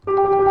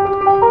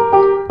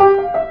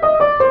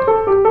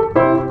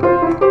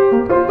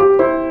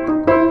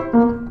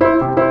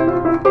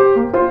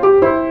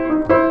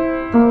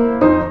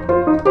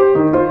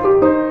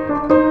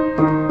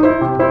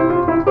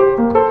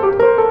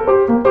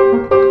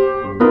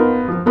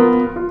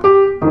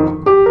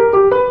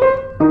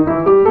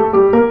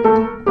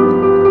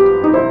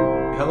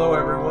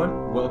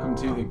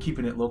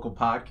independent local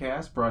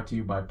podcast brought to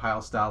you by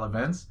Pile Style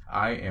Events.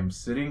 I am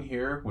sitting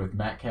here with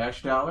Matt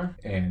Cashdollar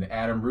and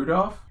Adam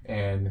Rudolph,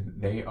 and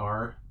they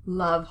are...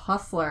 Love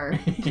Hustler.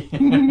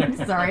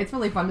 Sorry, it's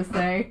really fun to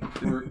say.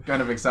 We're kind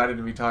of excited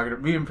to be talking to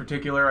me in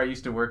particular. I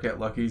used to work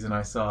at Lucky's and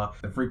I saw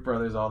the Freak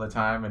Brothers all the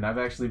time, and I've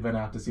actually been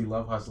out to see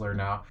Love Hustler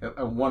now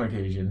on one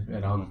occasion,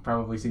 and I'll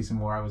probably see some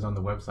more. I was on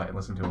the website and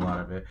listened to a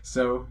lot of it.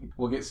 So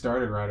we'll get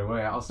started right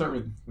away. I'll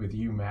start with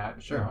you,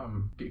 Matt. Sure.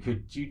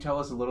 Could you tell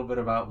us a little bit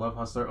about Love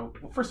Hustler?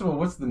 Well, first of all,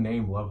 what's the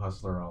name Love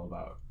Hustler all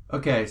about?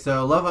 Okay,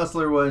 so Love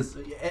Hustler was,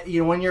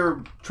 when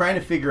you're trying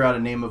to figure out a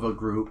name of a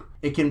group,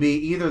 it can be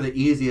either the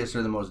easiest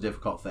or the most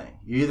difficult thing.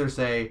 You either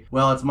say,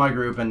 well, it's my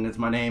group and it's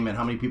my name and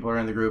how many people are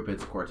in the group,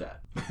 it's a quartet.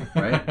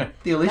 Right?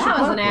 The Alicia That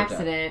was Clark an Quartet.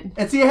 accident.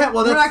 And see, well,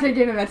 We're not going to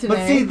get into that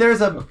today.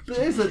 But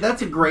see,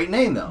 that's a great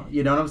name, though.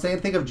 You know what I'm saying?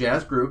 Think of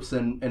jazz groups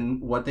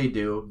and what they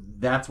do.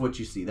 That's what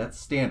you see. That's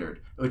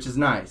standard, which is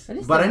nice.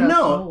 But I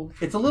know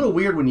it's a little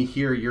weird when you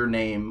hear your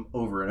name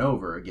over and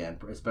over again,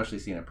 especially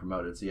seeing it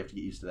promoted, so you have to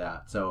get used to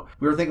that. So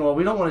we were thinking, well,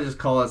 we don't want to just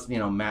call us,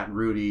 Matt and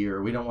Rudy,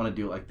 or we don't want to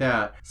do it like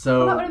that.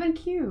 So that would have been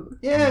cute.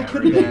 Yeah, it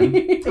could have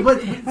been.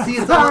 But see,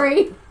 it's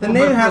sorry. The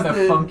name has the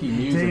to funky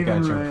music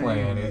that you're Ray.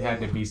 playing. It had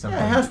to be something.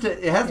 Yeah,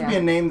 it has to be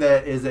a name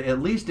that is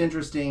at least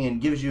interesting and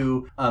gives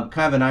you kind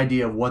of an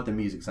idea of what the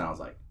music sounds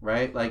like,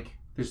 right? Like,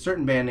 there's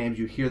certain band names,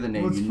 you hear the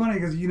name. Well, it's funny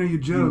because you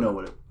joke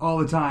what it. all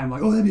the time,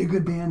 like, oh, that'd be a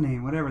good band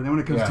name, whatever. Then when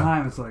it comes Yeah.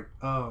 time, it's like,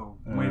 oh,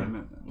 wait a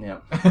minute. Yeah.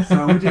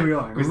 So we did. We were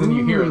like, Because then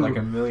you hear it like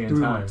a ooh, million do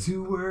we want times.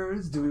 2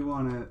 words? Do we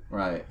want it?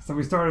 Right. So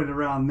we started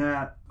around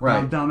that,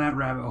 Right. down that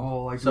rabbit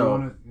hole. Like, So- do we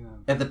want it?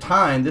 At the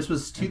time, this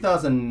was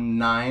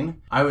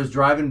 2009. I was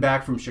driving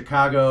back from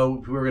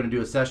Chicago. We were going to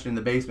do a session in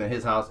the basement at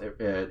his house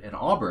in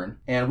Auburn,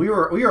 and we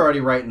were already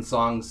writing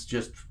songs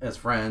just as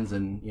friends,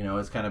 and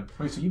it's kind of.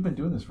 Wait, so you've been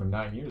doing this for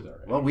 9 years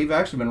already? Well, we've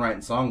actually been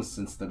writing songs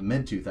since the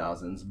mid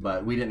 2000s,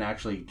 but we didn't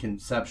actually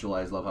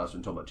conceptualize Love Hustler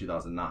until about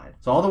 2009.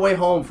 So all the way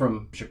home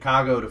from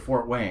Chicago to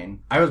Fort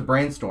Wayne, I was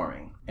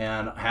brainstorming.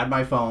 And I had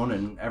my phone,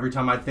 and every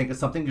time I'd think of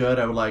something good,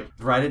 I would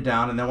write it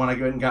down, and then when I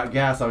went and got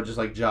gas, I would just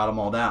jot them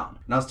all down.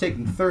 And I was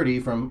taking 30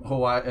 from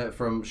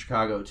from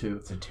Chicago to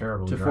It's a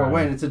terrible to drive. Fort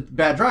Wayne. It's a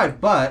bad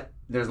drive, but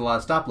there's a lot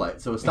of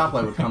stoplights, so a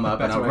stoplight would come up,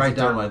 and That's I would why write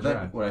it's a down terrible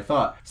drive. what I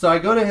thought. So I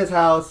go to his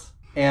house,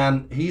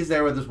 and he's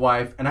there with his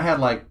wife, and I had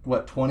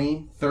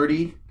 20,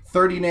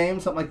 30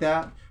 names, something like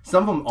that.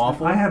 Some of them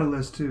awful. I had a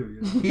list too.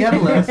 He had a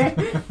list.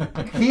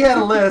 He had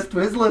a list,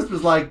 but his list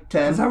was 10.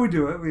 That's how we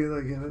do it. We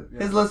get it. Yeah.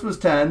 His list was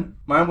 10.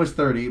 Mine was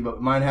 30,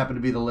 but mine happened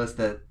to be the list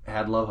that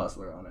had Love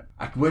Hustler on it.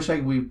 I wish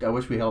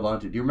we held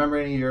on to. Do you remember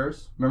any of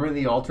yours? Remember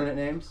the alternate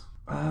names?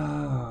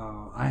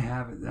 Oh, I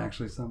have it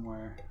actually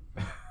somewhere.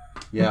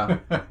 Yeah.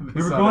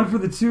 We were going for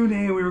the 2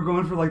 name. We were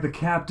going for the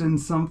Captain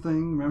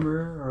something. Remember?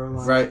 Or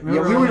Right.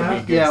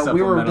 remember Yeah, all that?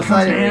 we were Supplemental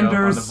deciding material on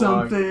Commander the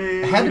blog. something.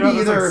 It had to be it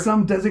was either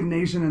some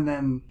designation and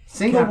then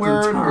single Captain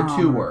word or Tom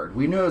 2 word.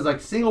 We knew it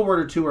was single word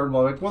or 2 word.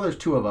 Well, there's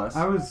 2 of us.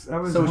 I was So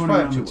it's honing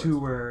probably on 2 the 2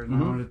 words. word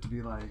and I wanted it to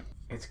be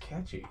It's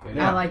catchy.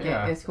 I like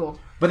it. It's cool.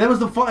 But that was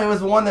the fun. It was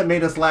the one that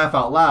made us laugh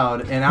out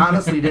loud, and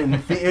honestly, it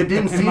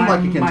didn't seem like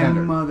a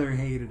contender. My mother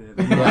hated it.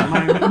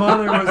 My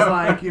mother was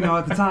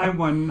at the time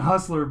when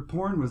Hustler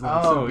porn was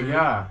Oh,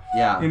 yeah.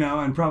 Yeah.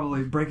 and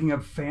probably breaking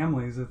up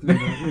families through the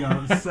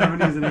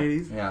 70s and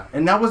 80s. Yeah.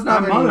 And that was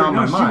not My even mother, on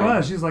my she mind.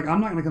 was. She's like, I'm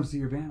not going to come see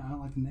your band. I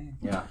don't like the name.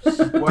 Yeah.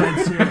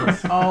 Dead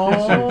serious.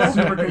 Oh.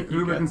 Super You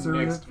uber got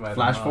conservative. nixed by the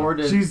Flash mob. forward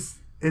to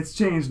It's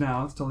changed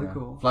now. It's totally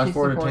cool. Flash She's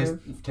forward to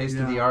supportive. Taste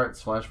of Yeah. the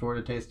Arts. Flash forward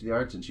to Taste of the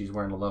Arts, and she's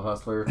wearing a Love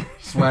Hustler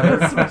sweater.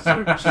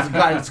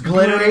 It's glittery.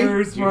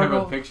 Glitter, Do you have a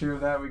sparkle. picture of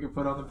that we could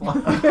put on the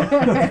blog?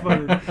 That's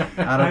funny.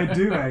 I I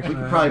do We actually.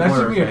 could probably That blur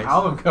should her be an face.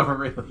 album cover,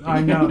 really.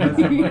 I know.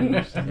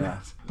 That's Yeah.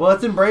 Well,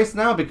 it's embraced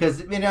now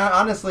because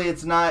honestly,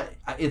 it's not.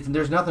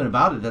 There's nothing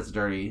about it that's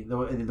dirty.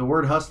 The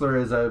word hustler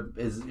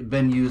is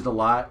been used a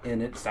lot,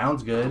 and it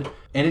sounds good,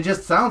 and it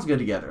just sounds good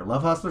together.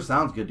 Love Hustler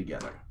sounds good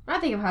together. I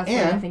think of hustling,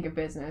 And- I think of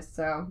business,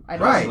 so I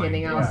don't Right. think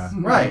anything else. Yeah.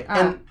 Right.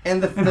 And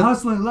And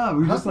hustle and love.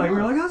 We Hustle and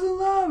were love. like hustle and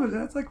love.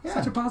 That's Yeah.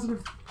 such a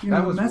positive,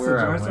 That was message.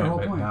 where I That's went, our whole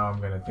but point. now I'm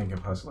going to think of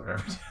Hustler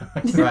every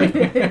time.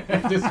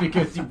 Right. Just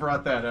because you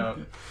brought that up.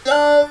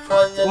 Well,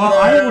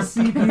 I will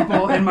see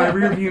people in my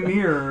rearview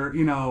mirror.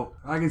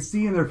 I can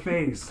see in their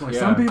face. Like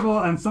some Yeah. people,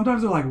 and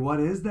sometimes they're like, "What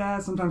is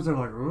that?" Sometimes they're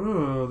like,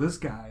 "Oh, this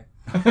guy."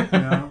 So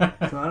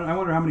I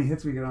wonder how many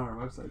hits we get on our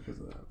website because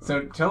of that.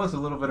 So tell us a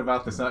little bit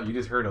about the sound. You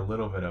just heard a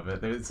little bit of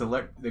it.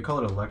 They call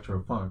it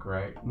electro funk,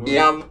 right?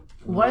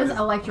 What is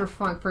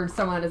electro-funk for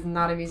someone that is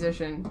not a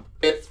musician?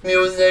 It's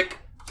music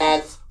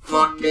that's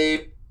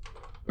funky,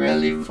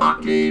 really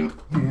funky,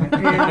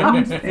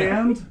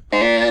 And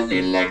and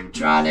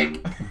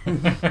electronic.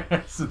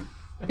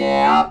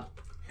 Yeah.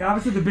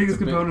 obviously the biggest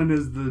It's a big- component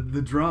is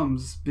the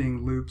drums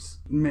being loops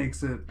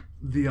makes it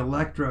the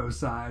electro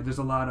side. There's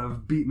a lot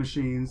of beat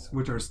machines,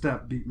 which are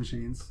step beat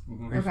machines. Are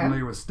you Okay.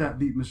 familiar with step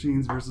beat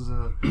machines versus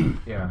a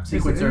Yeah.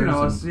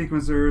 Sequencers.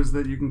 sequencers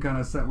that you can kind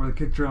of set where the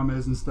kick drum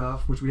is and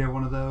stuff, which we have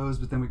one of those,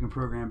 but then we can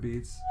program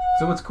beats.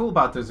 So what's cool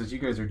about this is you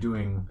guys are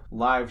doing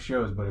live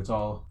shows, but it's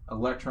all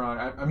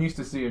I'm used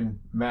to seeing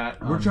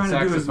Matt on We're trying to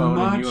do as saxophone and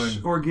much you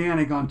and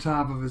organic on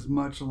top of as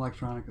much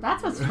electronic. as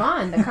That's we what's do.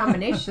 fun, the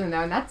combination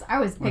though. And I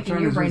was We're picking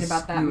trying your to brain just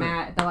about that, do it.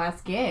 Matt, at the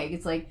last gig.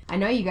 It's like, I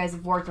know you guys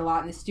have worked a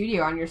lot in the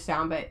studio on your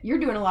sound, but you're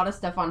doing a lot of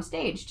stuff on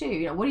stage too.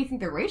 You know, what do you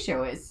think the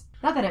ratio is?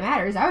 Not that it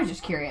matters. I was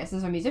just curious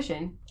as a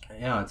musician.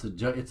 Yeah, it's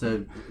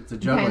a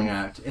juggling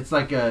act. It's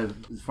like as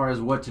far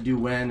as what to do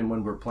when and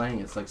when we're playing,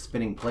 it's like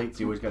spinning plates.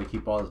 You always got to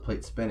keep all the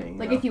plates spinning.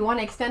 Like know? if you want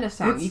to extend a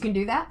song, It's- you can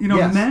do that? You know,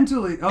 Yes.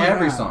 mentally,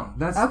 Every yeah, song.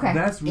 That's Okay.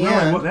 That's really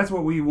And- that's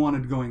what we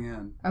wanted going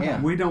in. Okay.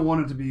 Yeah. We don't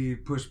want it to be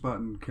push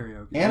button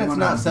karaoke. And We it's want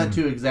not to- set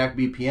to exact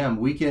BPM.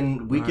 We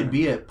could Right.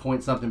 be at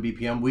point something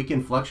BPM. We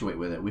can fluctuate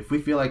with it. If we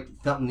feel like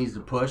something needs to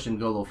push and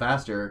go a little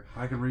faster,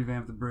 I can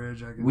revamp the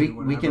bridge. I can. we do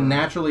whatever. can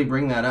naturally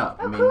bring that up.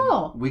 Oh,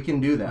 cool. We can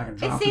do I that. can It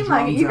drop the seemed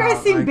like it. You drums guys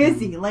out. seem I can-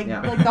 busy, like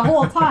Yeah. the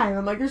whole time.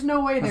 I'm like, there's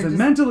no way I they're said just...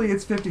 mentally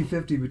it's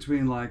 50-50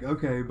 between like,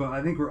 okay, but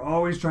I think we're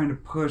always trying to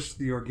push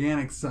the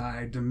organic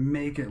side to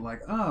make it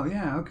like, oh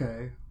yeah,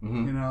 okay.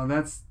 Mhm. You know,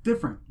 that's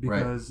different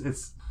because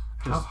it's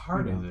just, how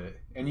hard is it?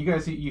 And you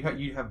guys, you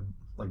have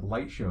like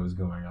light shows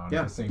going on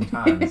Yeah. at the same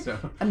time, so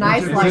A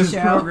nice which light is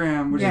show.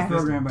 program, which Yeah. is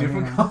programmed by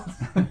difficult.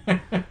 hand. I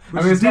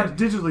Which mean, is it's not,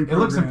 digitally it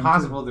looks programmed,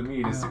 impossible too. to me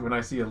to Yeah. see, when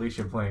I see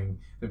Alicia playing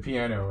the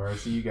piano or I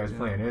see you guys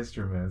playing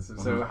instruments.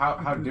 So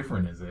how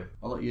different is it?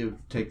 I'll let you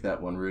take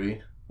that one,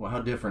 Rudy. Well,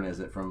 how different is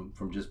it from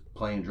just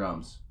playing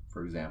drums,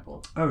 for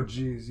example? Oh,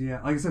 geez,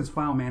 yeah. Like I said, it's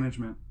file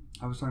management.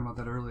 I was talking about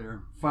that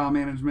earlier. File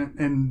management,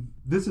 and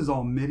this is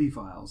all MIDI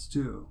files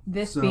too.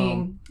 This So,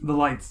 being... the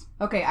lights.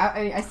 Okay,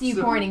 I see you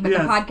So, pointing, but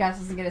yes. the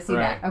podcast isn't going to see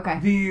Right. that. Okay.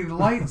 The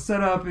light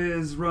setup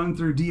is run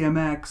through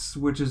DMX,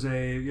 which is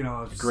a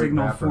Great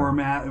signal mapper.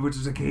 format, which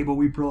is a cable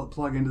we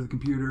plug into the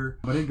computer.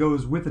 But it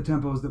goes with the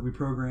tempos that we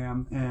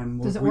program, and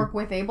Does it we- work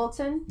with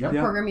Ableton? Yep. The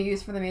Yep. program you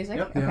use for the music?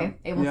 Yep. Okay,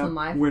 Ableton Yeah,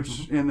 Live.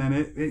 Which and then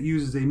it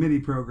uses a MIDI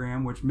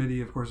program, which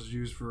MIDI of course is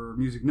used for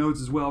music notes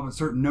as well, but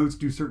certain notes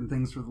do certain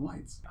things for the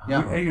lights. Yeah.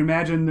 You can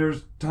imagine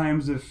there's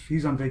times if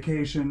he's on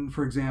vacation,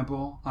 for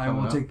example, I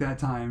Coming will up. take that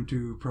time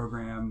to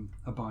program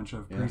a bunch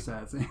of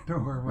presets and or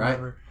Right,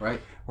 whatever.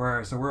 right.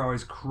 So we're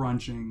always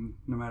crunching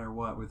no matter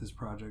what with this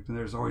project, and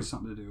there's always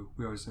something to do.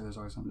 We always say there's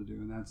always something to do,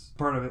 and that's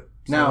part of it.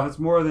 So Now- that's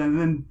more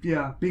than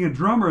being a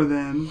drummer.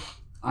 Then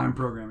I'm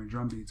programming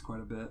drum beats quite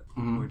a bit.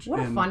 Mhm. Which What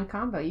a and- fun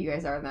combo you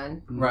guys are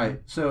then.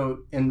 Right. So,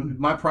 and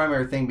my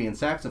primary thing being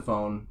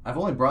saxophone, I've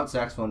only brought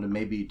saxophone to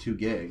maybe 2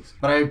 gigs,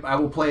 but I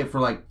will play it for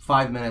like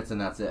 5 minutes and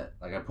that's it.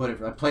 Like I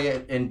play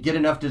it and get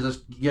enough to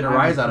just get a I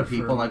rise out of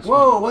prefer people. Like, it.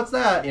 whoa, what's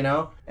that? You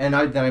know? And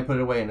then I put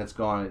it away and it's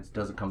gone. It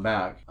doesn't come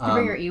back. Did you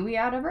bring your Iwi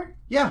out ever?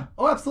 Yeah.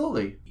 Oh,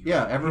 absolutely.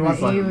 Yeah. And Everyone's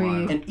the like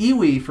Iwi. an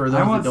Iwi for those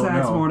I want that don't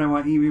sax know. more and I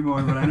want Iwi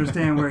more, but I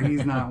understand where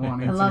he's not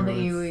wanting I to. love the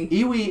It's- Iwi.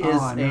 Iwi Oh,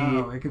 is I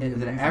know. It could be is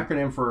an amazing.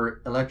 acronym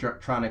for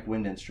electronic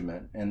wind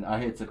instrument, and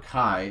it's a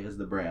Kai is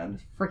the brand.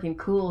 Freaking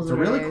cool. is It's a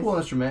what it really is. cool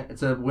instrument.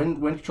 It's a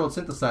wind controlled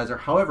synthesizer.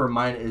 However,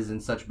 mine is in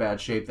such bad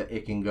shape that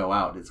it can go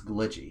out. It's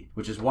glitchy,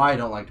 which is why I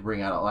don't like to bring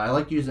it out. I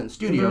like to use it in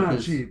studio They're not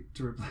because cheap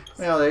to replace.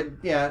 well,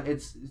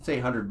 it's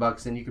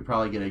 $800, and you could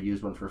probably get a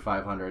used one for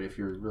 $500 if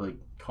you're really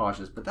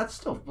cautious. But that's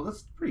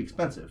pretty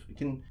expensive. It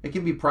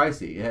can be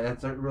pricey. Yeah,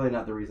 that's really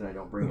not the reason I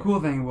don't bring The it. cool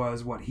thing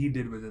was what he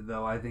did with it,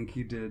 though. I think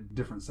he did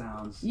different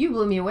sounds. You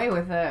blew me away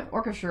with the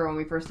orchestra when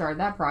we first started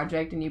that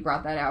project, and you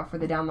brought that out for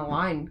the Down the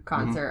Line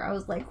concert. I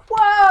was like,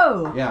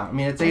 whoa! Yeah, I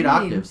mean it's 8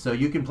 octaves, so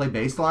you can play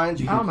bass lines,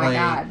 you Oh can my play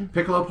God.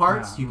 piccolo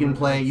parts, Yeah, you can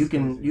play, you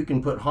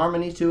can put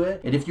harmony to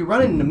it, and if you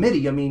run it into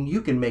MIDI, I mean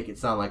you can make it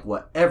sound like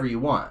whatever you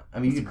want. I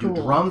mean you That's can do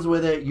cool. drums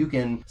with it. You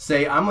can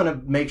say I'm gonna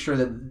make sure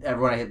that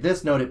when I hit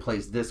this note, it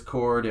plays this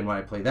chord, and when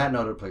I play that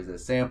note, it plays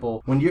this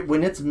sample.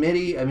 When it's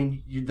MIDI, I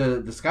mean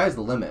the sky's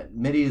the limit.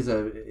 MIDI is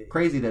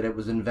crazy that it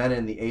was invented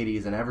in the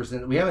 80s, and ever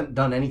since we haven't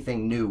done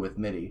anything new with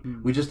MIDI.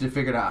 We just have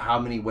figured out how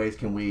many ways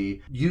can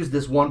we use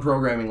this one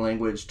programming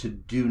language to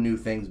do new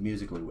things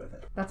musically with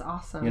it. That's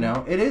awesome. You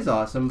know, it is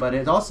awesome, but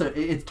it's also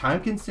it's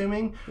time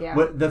consuming. Yeah.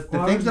 What the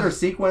Well, things that are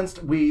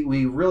sequenced,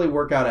 we really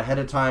work out ahead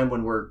of time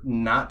when we're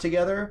not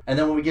together, and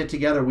then when we get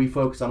together, we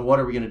focus on what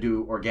are we going to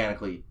do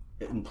organically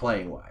and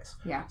playing wise.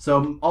 Yeah.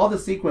 So all the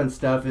sequence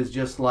stuff is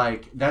just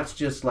like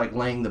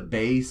laying the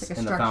base Like a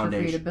and the structure for you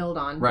foundation. to build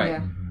on. Right.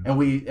 Yeah.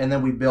 And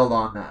then we build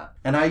on that.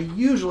 And I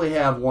usually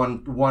have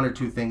one or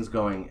two things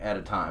going at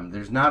a time.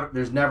 There's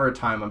never a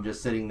time I'm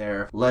just sitting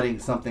there letting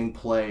something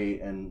play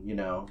and,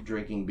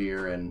 drinking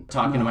beer and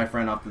talking to my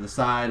friend off to the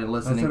side and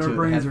listening That's to our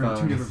brains the are in two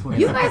headphones. different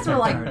places. You guys were the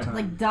entire time.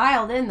 like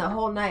dialed in the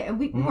whole night, and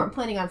we weren't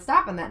planning on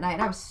stopping that night.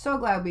 And I was so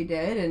glad we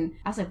did. And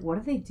I was like, "What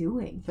are they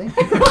doing?" Thank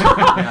you.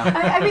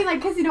 I mean,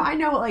 like, because I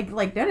know,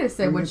 like Dennis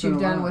said, We've what been you've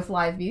a done lot. with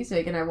live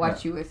music, and I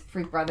watch you with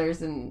Freak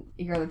Brothers and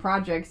your other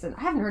projects, and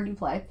I haven't heard you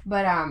play,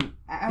 but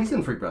He's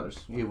in Freak Brothers.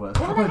 He was.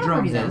 Well, I I play have drums.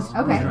 heard you though. then.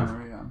 I play Okay.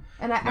 drummer, yeah.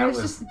 And I That was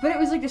was- just, but it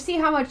was like to see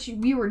how much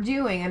you were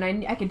doing, and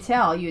I could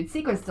tell you had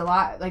sequenced a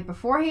lot, like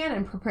beforehand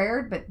and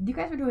prepared, but you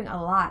guys were doing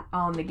a lot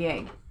on the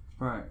gig.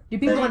 Right. Do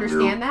people Thank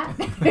understand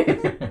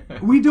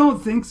that? We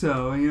don't think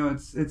so. You know,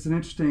 it's an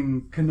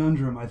interesting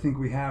conundrum I think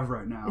we have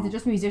right now. Is it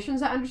just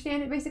musicians that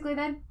understand it, basically,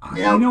 then?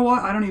 You know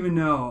what? I don't even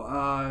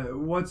know.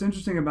 What's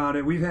interesting about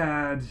it, we've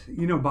had,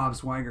 you know, Bob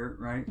Swigert,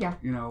 right? Yeah.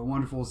 You know,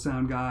 wonderful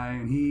sound guy,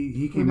 and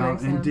he came Really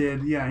out and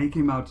sound. he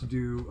came out to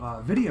do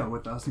video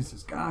with us. He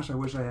says, "Gosh, I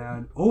wish I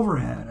had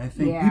overhead. I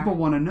think Yeah. people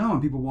want to know,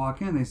 and people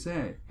walk in, they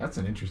say." That's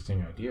an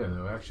interesting idea,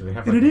 though. Actually,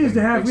 have And like it a is to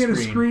big have. We had a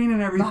screen. screen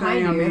and everything.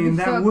 Behind I you. It'd mean, be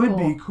that so would cool.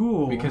 be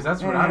cool. Because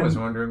that's what I And was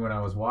wondering when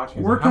I was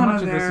watching. We're Like, how much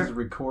kinda of this there- is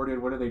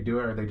recorded? What are they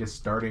doing? Are they just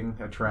starting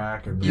a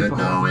track? And You People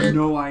know have it.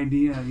 no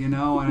idea, you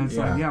know, and it's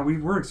Yeah.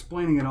 like, we're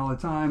explaining it all the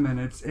time, and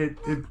it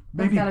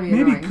maybe gotta be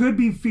maybe annoying. could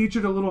be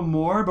featured a little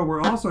more, but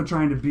we're also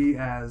trying to be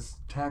as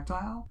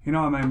tactile. You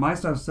know, I mean, my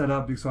stuff's set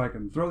up so I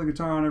can throw the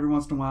guitar on every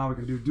once in a while. We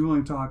can do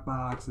dueling talk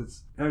box.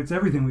 It's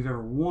everything we've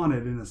ever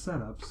wanted in a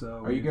setup.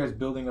 So Are you guys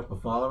building up a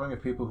following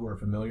of people who are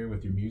familiar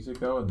with your music,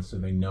 though, and so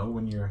they know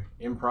when you're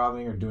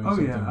improving or doing Oh,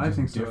 something yeah, I just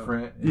think so.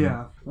 different? And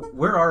Yeah.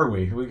 Where are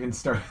we? We can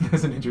start.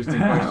 That's an interesting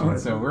question.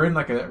 So we're in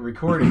like a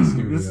recording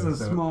studio. This is a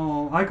so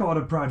small. I call it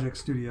a project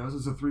studio. This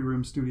is a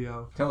 3-room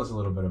studio. Tell us a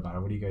little bit about it.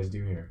 What do you guys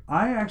do here?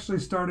 I actually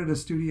started a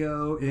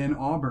studio in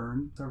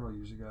Auburn several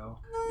years ago,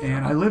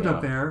 and I lived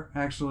up there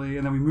actually,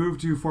 and then we moved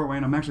to Fort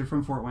Wayne. I'm actually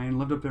from Fort Wayne,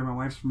 lived up there. My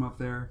wife's from up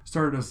there.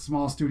 Started a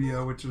small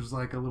studio, which was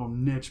like a little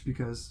niche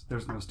because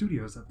there's no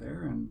studios up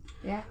there, and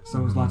Yeah. so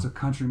it was lots of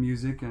country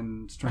music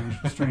and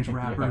strange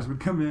rappers would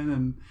come in,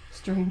 and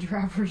Strange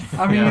rappers.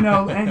 I mean, Yeah. you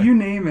know, and you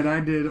name it, I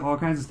did all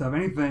kinds of stuff,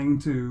 anything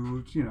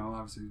to, you know,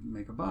 obviously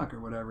make a buck or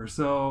whatever.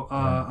 So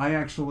I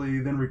actually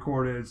then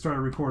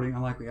started recording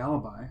Unlikely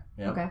Alibi.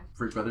 Yeah. Okay.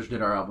 Freak Brothers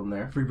did our album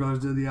there. Freak Brothers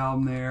did the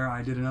album there.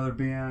 I did another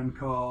band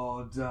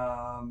called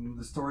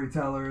The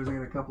Storytellers. I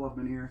got a couple of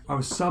them in here. I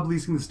was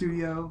subleasing the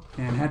studio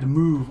and had to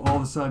move all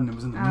of a sudden. It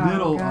was in the Oh,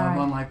 middle God.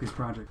 of Unlikely's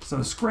project.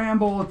 So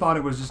scramble, thought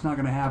it was just not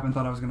going to happen.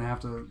 Thought I was going to have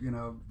to, you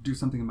know, do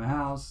something in my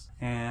house.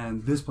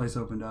 And this place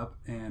opened up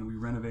and we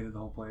renovated the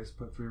whole place,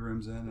 put 3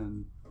 rooms in,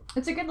 and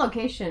It's a good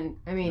location.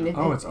 I mean, it's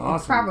awesome.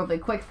 It's probably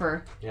quick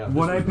for. Yeah.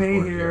 what I pay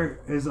here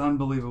is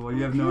unbelievable.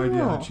 You have no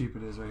idea how Cool. cheap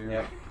it is right here.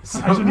 Yeah. So,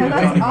 I shouldn't Oh,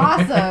 have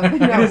that's done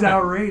awesome. It is No.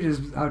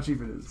 outrageous how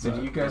cheap it is. So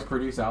do you guys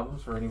produce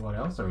albums for anyone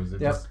else, or is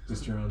it Yep.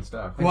 just your own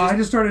stuff? Well, I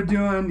just started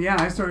doing,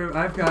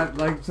 I've got,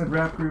 like I said,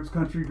 rap groups,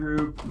 country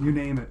group, you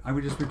name it. I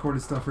would just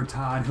recorded stuff for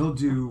Todd. He'll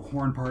do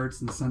horn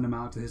parts and send them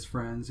out to his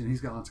friends, and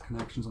he's got lots of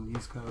connections on the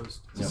East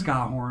Coast. Yep. Ska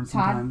horn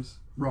sometimes.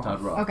 Roth.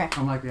 Todd Roth. Okay.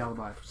 Unlike the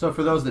Alibi. So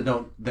for those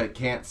that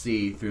can't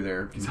see through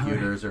their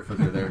computers or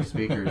through their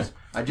speakers,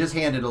 I just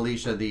handed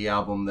Alicia the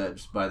album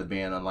that's by the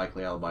band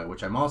Unlikely Alibi,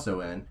 which I'm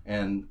also in,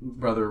 and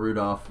Brother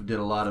Rudolph did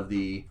a lot of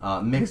the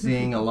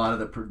mixing, did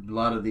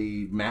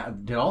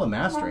all the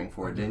mastering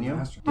for it, didn't you?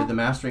 Mastering. Did the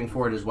mastering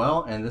for it as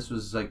well, and this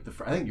was like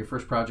I think your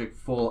first project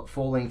full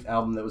length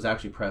album that was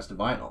actually pressed to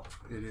vinyl.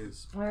 It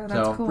is. Oh, that's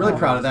So cool. really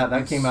proud of that.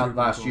 That It's came out super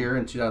last cool. year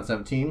in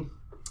 2017.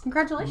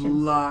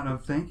 Congratulations.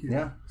 Thank you.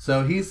 Yeah.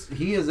 So he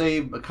is a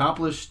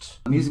accomplished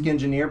music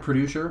engineer,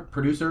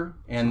 producer,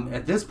 and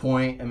at this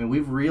point, I mean,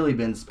 we've really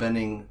been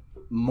spending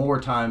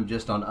more time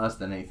just on us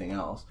than anything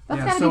else. That's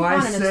Yeah, gotta so be I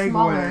fun in a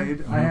smaller.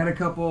 segued. I had a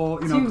couple,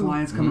 Two.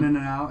 clients coming in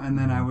and out, and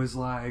then I was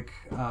like,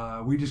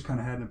 we just kind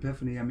of had an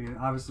epiphany. I mean,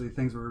 obviously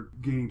things were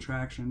gaining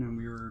traction, and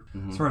we were,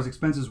 as far as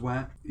expenses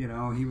went,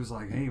 he was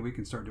like, hey, we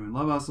can start doing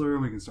Love Hustler,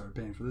 and we can start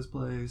paying for this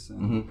place,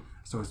 and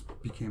so it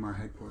became our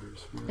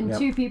headquarters. And Yep.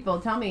 2 people,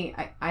 tell me,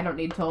 I don't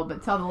need told,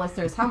 but tell the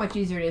listeners how much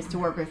easier it is to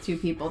work with 2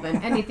 people than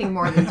anything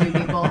more than 2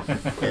 people.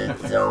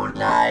 It's so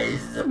nice.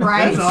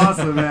 Right? That's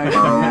awesome,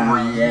 actually.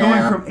 Oh,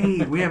 yeah. Going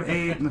from 8, we have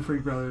 8 in the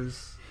Freak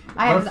Brothers.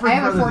 I have Freak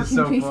a Brothers is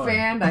so 14-piece fun.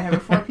 band. I have a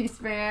 4-piece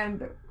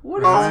band.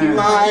 What Oh is you?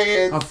 my,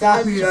 it's A so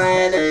puppy is-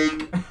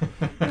 shining.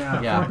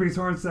 Yeah, Yeah. 4-piece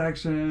horn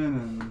section,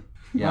 and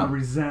Yeah.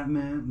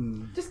 resentment,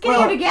 and Just get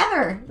you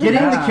together. Getting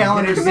the Yeah,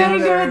 calendar getting Committing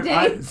to a synced.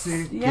 date.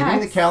 see, Getting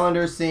Yes. the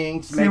calendar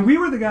synced. See, we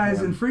were the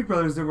guys in Freak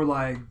Brothers that were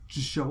like,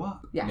 just show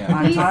up. Yeah. Yeah.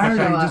 I'm Please tired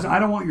show of up. just, I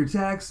don't want your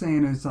text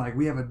saying it's like,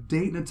 we have a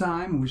date and a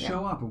time and we Yeah.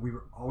 show up. And we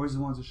were always the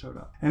ones that showed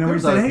up. And then There we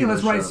was said, other hey, people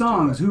let's that write showed up too,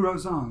 songs. but- Who wrote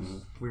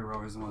songs? We were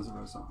always the ones that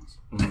wrote songs.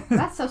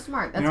 That's so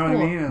smart. That's You know cool.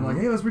 what I mean? And like,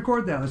 hey, let's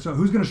record that. Let's show,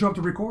 who's going to show up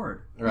to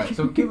record? Right.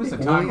 So give us a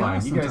Well, yeah,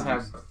 timeline. You guys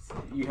have sometimes.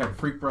 you had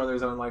Freak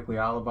Brothers, Unlikely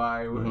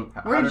Alibi. How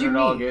Where did did you it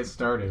all meet? get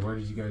started? Where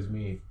did you guys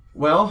meet?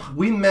 Well,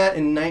 we met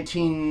in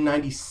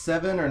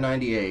 1997 or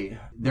 98.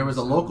 There was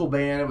a local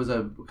band. It was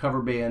a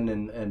cover band,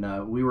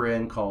 and we were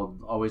in called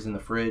Always in the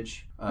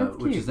Fridge, That's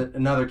which cute. is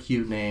another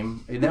cute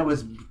name. And that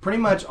was pretty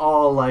much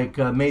all like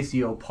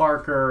Maceo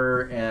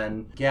Parker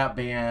and Gap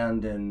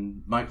Band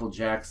and Michael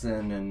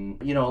Jackson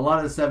and, a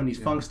lot of the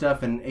 70s funk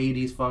stuff and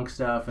 80s funk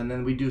stuff. And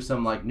then we do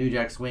some like New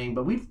Jack Swing,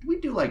 but we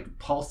do like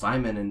Paul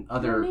Simon and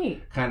other Oh,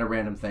 neat. kind of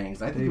random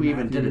things. I think Dave we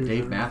even did a Matthews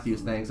Dave or-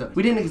 Matthews thing. So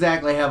we didn't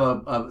exactly have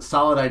a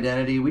solid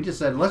identity. We just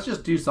said, let's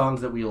just do songs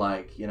that we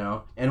like,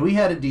 And we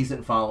had a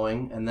decent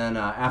following. and then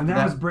after And that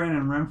that was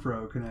Brandon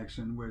Renfro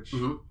connection, which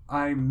Mhm.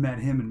 I met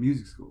him in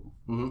music school.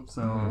 Mhm.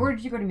 So Where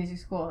did you go to music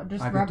school?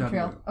 Just IPW. Rabbit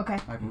Trail. Okay.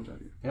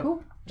 IPW. Yep.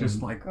 Cool.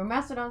 Just like Go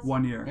Mastodons.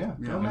 1 year. Yeah.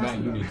 I Yeah. met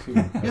you did too.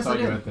 I Yes, saw I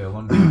you did. at the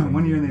alumni. thing.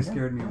 1 year and they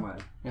scared me away.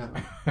 Yeah.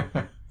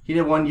 He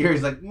did 1 year.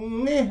 He's like,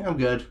 meh, I'm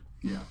good.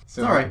 So, It's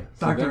all right.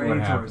 So then Dr. what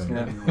Ator happened?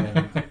 scared me away.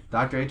 Yeah.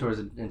 Dr. Ator is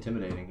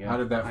intimidating. Yeah. How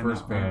did that I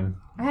first know, band?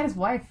 I had his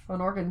wife on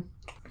organ.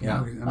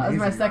 Yeah. That was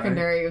my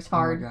secondary. It was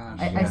hard. gosh.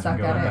 I sucked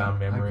going at it. down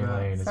memory I bet.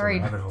 lane. It's a Sorry,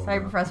 rabbit hole, sorry,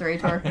 though. Professor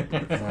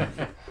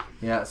Ator.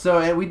 Yeah, so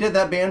and we did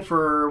that band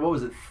for, what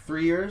was it,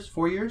 3 years,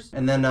 4 years?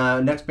 And then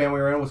next band we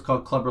were in was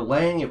called Clubber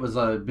Lang. It was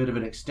a bit of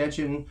an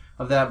extension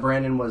of that.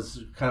 Brandon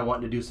was kind of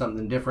wanting to do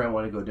something different,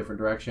 wanted to go a different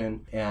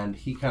direction. And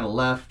he kind of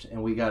left,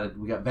 and we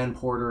got Ben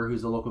Porter,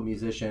 who's a local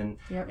musician.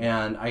 Yep.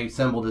 And I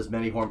assembled as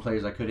many horn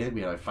players as I could.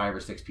 We had like 5 or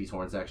 6 piece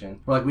horn section.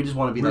 We're like, we just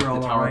want to be We like were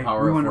the all Tower right.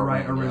 Power We of wanted to Fort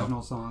write Wayne, you know?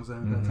 original songs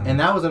at that time. And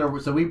that was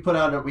so we put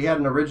out we had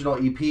an original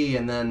EP,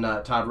 and then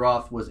Todd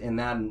Roth was in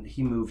that, and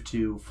he moved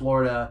to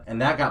Florida,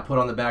 and that got put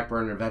on the back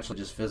burner and eventually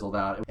just fizzled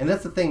out. And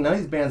that's the thing, none of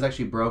these bands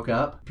actually broke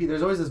up.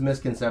 There's always this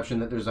misconception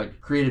that there's like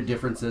creative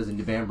differences and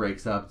the band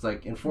breaks up. It's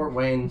like in Fort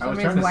Wayne, I was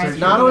Somebody's trying to wife search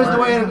not for always word. the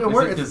way it Is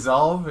works. it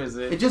dissolve? Is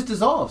it? it just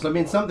dissolves. I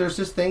mean, there's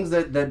just things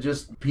that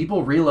just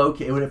people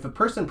relocate. If a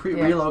person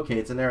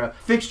relocates and they're a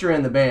fixture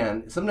in the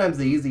band, sometimes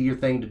the easier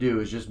thing to do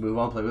is just move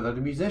on, play with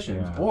other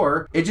musicians, Yeah.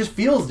 or it just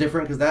feels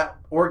different because that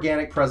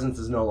organic presence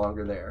is no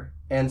longer there.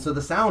 And so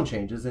the sound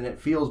changes, and it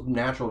feels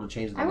natural to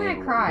change the I'm name gonna of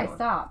what we're cry. doing.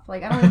 Stop.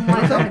 Like I don't even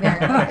like over there.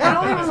 Like, I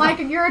don't even like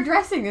it. You're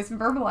addressing this and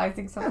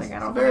verbalizing something. I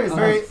don't. Very, know.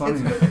 very. that's funny.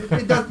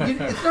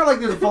 It's not like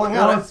there's a falling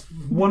Well, out. it's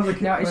one of the.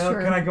 No, it's well,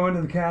 true. can I go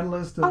into the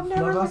catalyst I'll of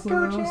never Love let go,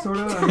 Hustler, though, Jack. sort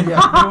of?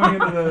 I mean,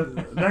 going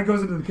into that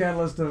goes into the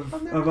catalyst of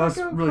us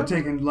really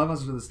taking Love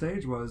Hustler to the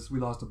stage was we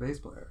lost a bass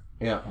player.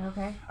 Yeah.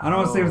 Okay. I don't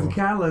want to say it was the Oh.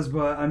 catalyst,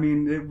 but I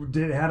mean,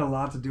 it had a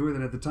lot to do with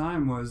it at the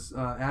time. Was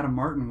Adam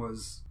Martin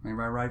was my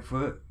right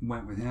foot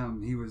went with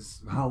him. He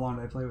was how long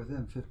did I play with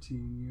him?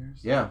 15 years.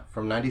 Yeah,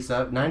 from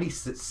 97,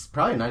 96,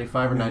 probably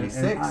 95 or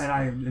 96. And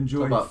I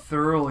enjoyed about-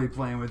 thoroughly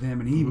playing with him,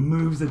 and he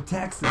moves to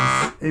Texas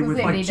Was with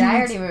it- like did he 2 die or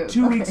weeks, did he move?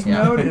 2 weeks Okay.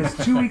 Yeah.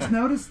 notice. 2 weeks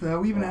notice though.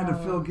 We even had to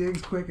Wow. fill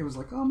gigs quick. It was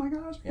like, oh my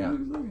gosh. Yeah.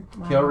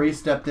 He Kale Reese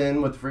stepped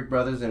in with the Freak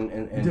Brothers, and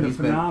did a he's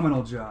been.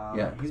 phenomenal job.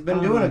 Yeah, he's been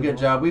doing a good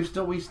job. We've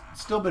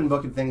still been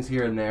booking things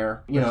here and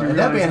there. You But know, you and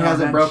that realize band how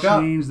hasn't that broke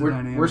up. changed the We're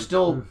dynamic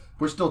still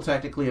of-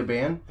 technically a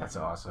band. That's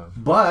awesome.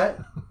 But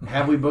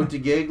have we booked a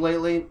gig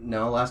lately?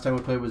 No. Last time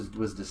we played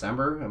was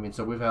December. I mean,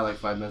 so we've had like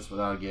 5 minutes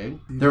without a gig.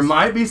 There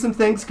might be some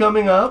things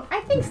coming up. I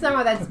think some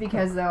of that's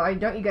because though,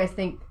 don't you guys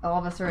think all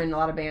of us are in a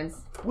lot of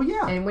bands? Well,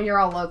 yeah. And when you're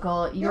all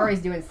local, you're always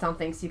doing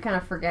something, so you kind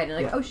of forget. You're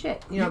like, Yeah. oh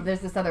shit,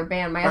 there's this other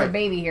band. My other Right.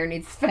 baby here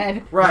needs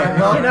fed. Right.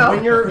 Well, You know,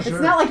 when you're it's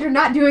not like you're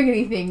not doing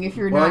anything if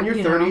you're well not. in your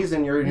you know. 30s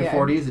and you're in your Yeah.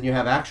 40s and you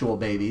have actual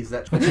babies,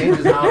 that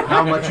changes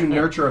how much you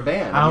nurture a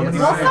band. How I mean, many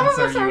Well, it's- some of bands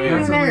us are aren't you in? even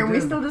That's what there. we We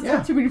did. still just Yeah.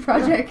 have too many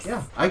projects.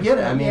 Yeah, I get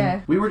it. I mean,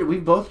 Yeah.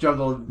 we've both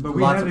juggled But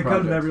we lots had of to come to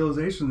that projects.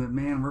 realization that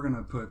man, we're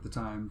gonna put the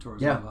time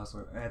towards Yeah. Love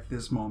Hustler at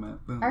this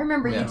moment. Boom. I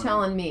remember Yeah. you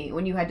telling me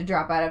when you had to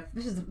drop out of,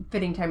 this is a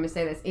fitting time to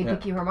say this,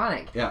 APQ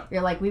Harmonic. Yeah.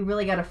 You're like, we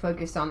really got to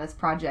focus on this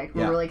project.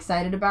 We're Yeah. really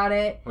excited about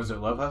it. Was it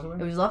Love Hustler?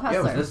 It was Love Yeah, it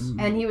Hustler. was this-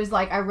 And he was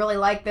like, I really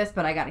like this,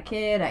 but I got a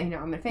kid.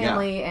 I'm a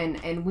family,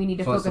 and we need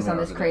to Plus focus some on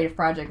hours this a day. creative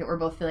project that we're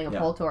both feeling a Yeah.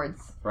 pull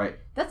towards. Right.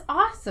 That's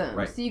awesome.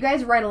 Right. So you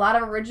guys write a lot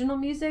of original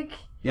music?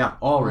 Yeah,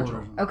 all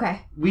original. Okay.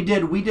 We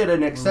did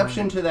an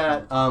exception to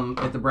that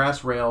at the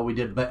Brass Rail. We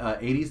did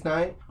 80s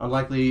night.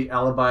 Unlikely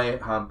Alibi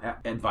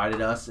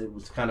invited us. It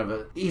was kind of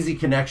an easy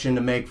connection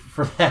to make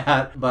for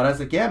that. But I was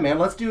like, yeah, man,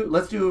 let's do an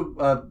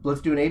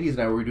 80s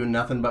night where we're doing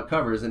nothing but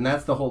covers, and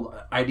that's the whole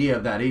idea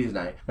of that 80s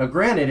night. Now,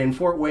 granted, in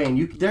Fort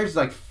Wayne, there's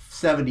like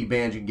 70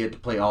 bands you can get to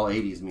play all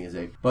 80s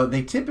music, but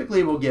they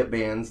typically will get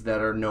bands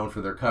that are known for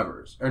their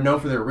covers, or known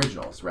for their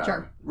originals, rather.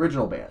 Sure.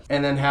 Original bands.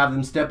 And then have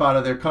them step out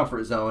of their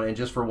comfort zone and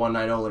just for one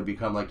night only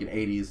become like an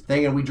 80s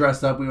thing. And we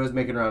dress up. We always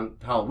make it around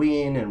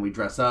Halloween, and we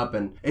dress up,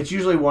 and it's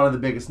usually one of the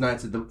biggest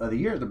nights of the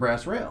year at the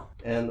Brass Rail.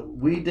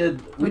 And we did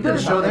a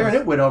show there, and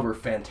it went over It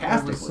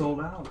fantastically. was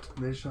sold out.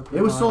 They shut the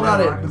It was sold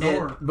out locked the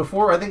door.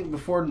 before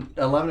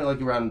 11,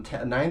 like around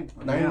 9:45,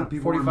 10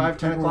 people were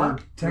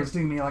o'clock.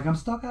 texting me like I'm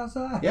stuck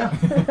outside. Yeah,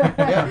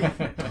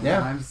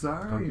 yeah. I'm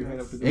sorry.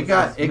 It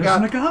got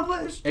Mission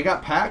accomplished. It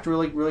got packed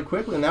really, really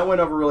quickly, and that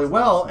went over really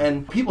well.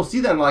 And people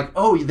see that and like,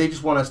 oh, they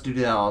just want us to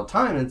do that all the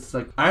time. And it's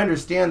like, I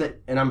understand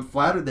that, and I'm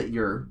flattered that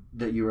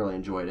you really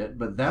enjoyed it,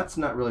 but that's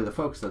not really the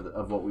focus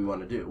of what we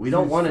want to do. We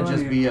don't It's want to just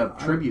funny, be a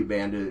tribute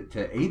band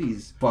to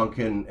 80s funk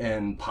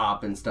and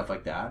pop and stuff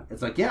like that.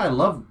 It's like, yeah, I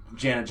love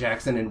Janet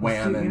Jackson and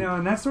Wham and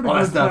and that sort all of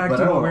that goes stuff, back but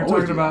to I what don't we were always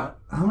talking do about.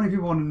 How many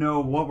people want to know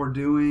what we're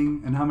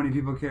doing, and how many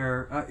people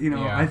care?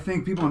 Yeah. I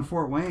think people in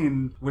Fort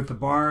Wayne, with the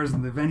bars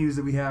and the venues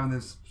that we have, and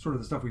this sort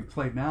of the stuff we've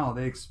played now,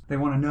 they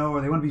want to know,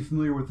 or they want to be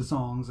familiar with the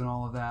songs and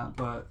all of that.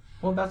 But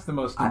Well, that's the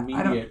most I don't-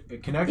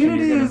 immediate connection It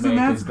you're going is, to and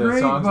make that's is the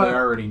great, songs but- they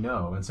already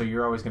know. And so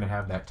you're always going to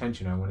have that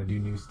tension. I want to do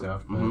new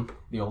stuff, but Mhm.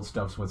 the old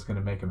stuff's what's going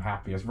to make them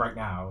happiest right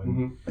now.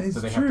 And Mhm. It's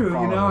so they have to true, you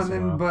follow know, us and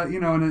then, along. but, you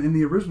know, in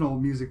the original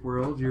music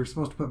world, you're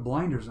supposed to put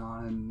blinders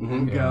on and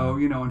Mhm. go,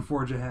 Yeah. you know, and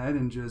forge ahead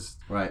and just,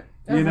 Right.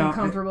 That's you know,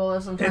 uncomfortable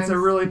sometimes. it's a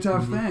really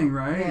tough thing,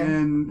 right? Yeah.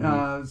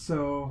 And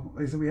so,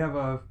 like I said, we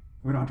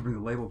don't have to bring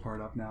the label part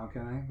up now,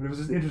 can I? But it was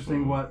just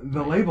interesting what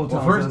the label well,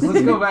 tells first, us.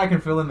 let's go back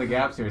and fill in the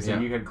gaps here. So Yeah.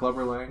 you had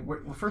Clubber Lang. Well,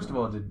 first of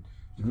all, did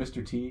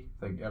Mr. T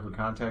ever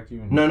contact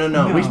you? And... No.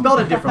 No. We spelled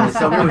it differently,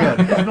 so we were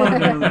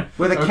good.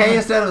 With a K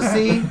instead of a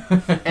C.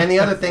 And the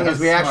other thing is,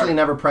 we That's actually smart.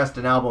 never pressed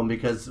an album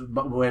because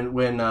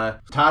when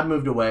Todd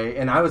moved away,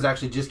 and I was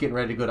actually just getting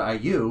ready to go to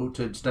IU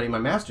to study my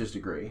master's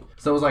degree,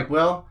 so it was like,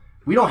 well,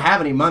 we don't have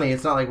any money.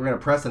 It's not like we're going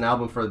to press an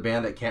album for the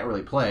band that can't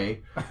really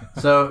play.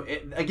 So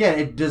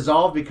it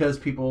dissolved because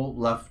people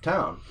left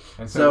town.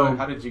 And So- so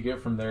how did you get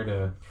from there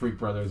to Freak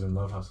Brothers and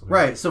Love Hustle?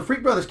 Right. So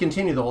Freak Brothers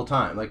continued the whole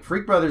time. Like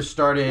Freak Brothers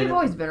started. They've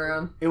always been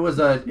around. It was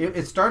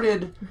it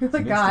started. It's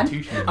an Like God.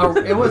 institution.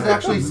 It was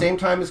actually same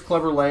time as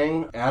Clubber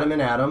Lang, Adam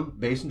and Adam,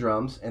 bass and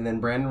drums, and then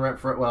Brandon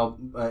Redford. Well,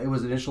 it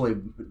was initially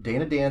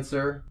Dana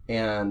Dancer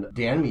and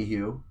Dan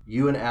Mayhew,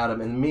 you and Adam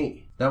and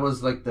me. That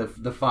was like the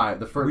five.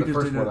 The we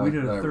first one. we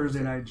did that I a Thursday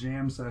remember. night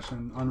jam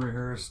session,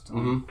 unrehearsed,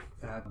 Mhm.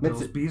 at That's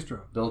Bill's it. Bistro.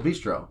 Bill's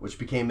Bistro, which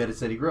became Mid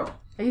City Grill.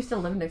 I used to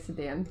live next to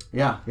Dan.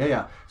 Yeah.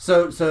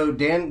 So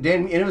Dan,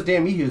 and it was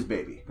Dan Mayhew's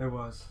baby. It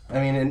was. I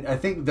mean, and I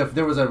think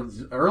there was a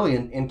early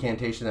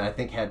incantation that I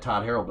think had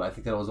Todd Harrell, but I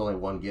think that was only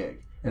one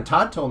gig. And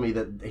Todd told me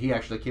that he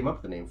actually came up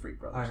with the name Freak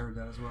Brothers. I heard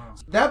that as well.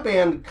 That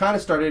band kind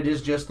of started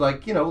as just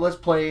like, let's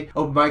play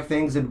open mic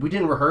things, and we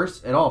didn't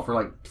rehearse at all for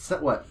like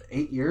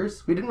 8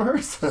 years. We didn't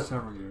rehearse.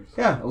 Several years.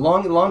 Yeah, a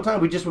long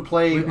time. We just would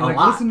play We'd be a like,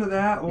 lot. listen to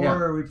that, or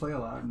Yeah. we'd play a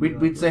lot. and be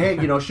We'd like, say,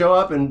 hey, show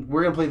up and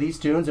we're gonna play these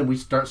tunes, and we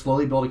start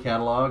slowly build a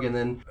catalog. And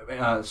then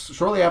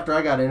shortly after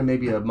I got in,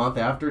 maybe a month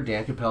after,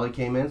 Dan Capelli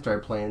came in,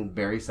 started playing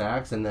Barry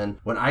sax. And then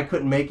when I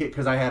couldn't make it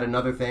because I had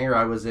another thing, or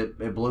I was at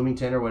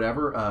Bloomington or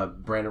whatever,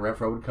 Brandon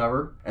Renfro would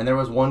cover. And there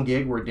was one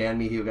gig where Dan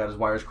Mayhew got his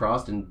wires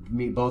crossed, and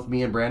both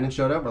me and Brandon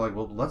showed up. We're like,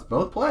 well, let's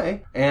both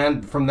play.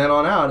 And from then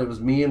on out, it was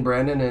me and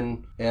Brandon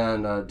and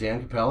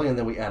Dan Capelli, and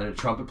then we added a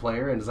trumpet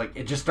player, and it's like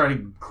it just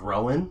started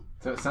growing.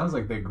 So it sounds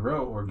like they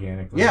grow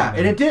organically. Yeah,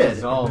 and it did.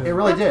 dissolve. It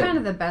really That's did. kind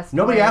of the best.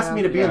 Nobody way, asked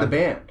me to be in Yeah. the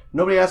band.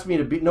 Nobody asked me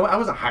to be. No, I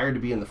wasn't hired to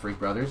be in the Freak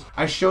Brothers.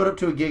 I showed up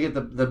to a gig at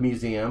the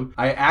museum.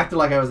 I acted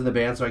like I was in the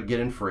band so I could get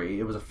in free.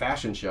 It was a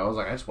fashion show. I was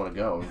like, I just want to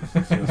go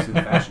and see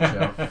the fashion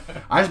show.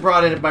 I just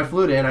brought in my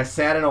flute in. I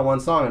sat in on one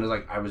song, and it was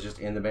like I was just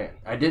in the band.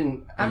 I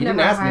didn't. I've he never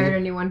didn't ask hired me.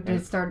 anyone to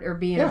start or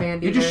be in Yeah, a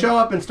band. you just either. show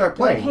up and start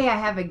Like, playing. hey, I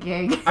have a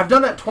gig. I've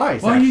done that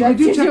twice. Well, actually. you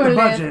do That's check the usually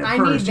budget it. at I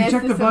need first. You this,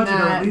 check the this, and budget, or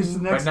that. at least the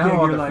But next now gig, all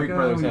you're the like, Freak oh,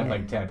 Brothers yeah. have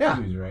like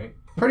tattoos, right?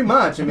 Pretty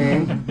much. I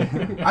mean,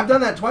 I've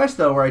done that twice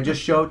though, where I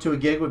just show up to a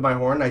gig with my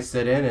horn, I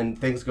sit in, and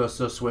things go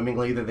so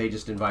swimmingly that they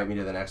just invite me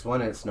to the next one,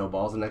 and it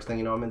snowballs. The next thing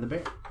you know, I'm in the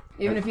band.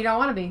 Even if you don't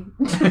want to be.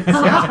 Do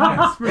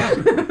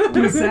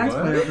a sax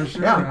What? player for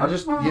sure. Yeah, right? I'll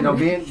just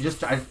being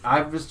just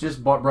I was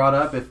just brought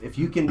up if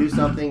you can do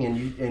something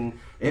and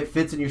it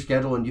fits in your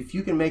schedule, and if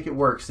you can make it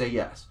work, say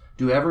yes.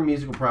 Do every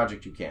musical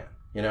project you can.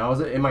 I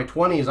was in my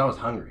 20s. I was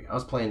hungry. I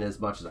was playing as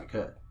much as I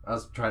could. I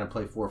was trying to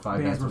play 4 or 5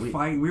 bands nights a were week.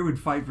 fighting. We would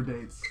fight for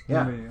dates.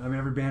 Yeah. I mean,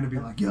 every band would be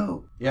like,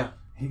 "Yo," Yeah,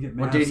 he'd get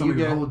What mad date if do you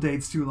somebody would get? hold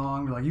dates too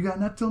long. We're like, "You got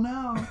nut till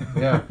now."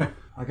 yeah.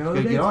 I got other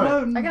Gotta get dates on it.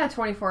 floating. I got a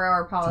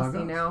 24-hour policy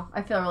Toggle. now.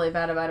 I feel really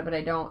bad about it, but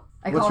I don't.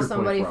 I What's call your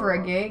somebody 24 for a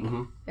hour? gig.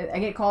 Mhm. I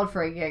get called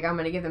for a gig. I'm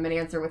going to give them an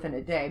answer within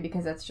a day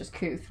because that's just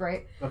couth,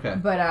 right? Okay.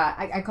 But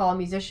I call a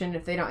musician.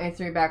 If they don't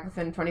answer me back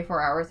within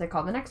 24 hours, I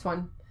call the next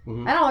one.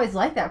 Mhm. I don't always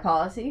like that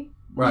policy.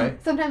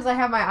 Right. Sometimes I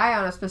have my eye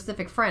on a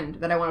specific friend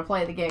that I want to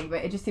play at the gig,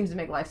 but it just seems to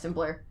make life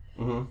simpler.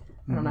 hmm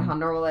I don't know how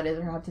normal that is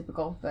or how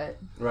typical, but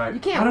Right. you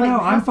can't. I don't wait know.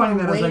 I'm have fun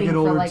finding that as I waiting get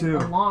older, for, like, too.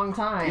 a long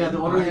time. Yeah, the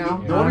older you you know?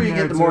 get, the older you I'm get,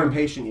 there the more too.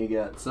 impatient you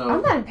get. So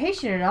I'm not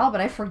impatient at all, but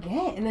I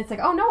forget, and it's like,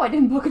 oh no, I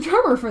didn't book a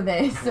drummer for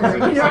this, or you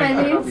know what I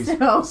Like, all mean? these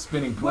So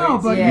spinning plates. Well,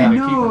 but Yeah. gotta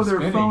you keep know them their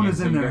spinning, phone and is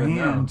so in you their gotta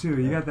hand know.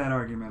 too. You got that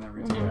argument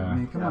every time. Yeah. I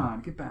mean, come Yeah. on,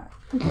 get back.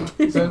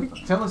 So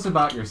tell us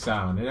about your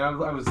sound. And I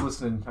was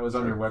listening. I was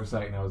on your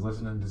website and I was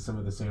listening to some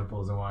of the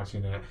samples and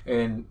watching it.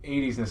 And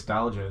 80s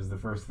nostalgia is the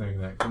first thing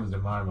that comes to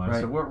my mind.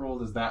 Right. So what role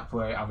does that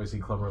play? Obviously,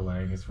 Clubber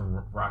Lang is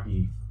from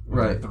Rocky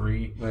Right.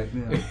 3. Right.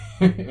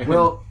 Yeah.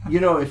 Well,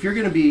 if you're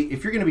gonna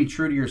be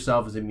true to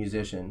yourself as a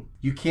musician,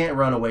 you can't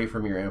run away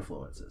from your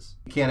influences.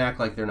 You can't act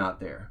like they're not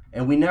there.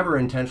 And we never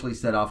intentionally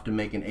set off to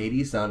make an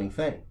 80s sounding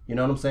thing. You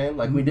know what I'm saying?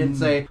 Like we didn't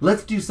say,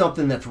 let's do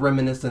something that's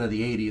reminiscent of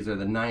the 80s or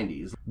the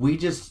 90s. We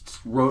just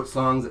wrote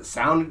songs that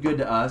sounded good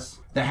to us,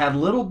 that had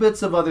little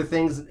bits of other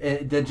things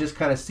that just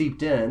kind of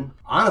seeped in.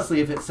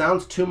 Honestly, if it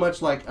sounds too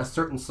much like a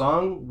certain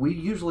song, we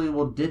usually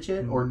will ditch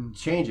it or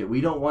change it.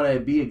 We don't want to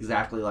be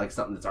exactly like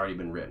something that's already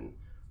been written.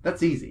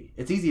 That's easy.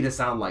 It's easy to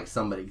sound like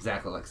somebody,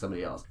 exactly like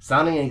somebody else.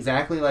 Sounding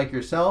exactly like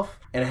yourself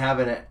and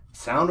having it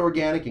sound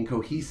organic and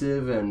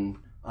cohesive and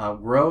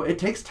grow, it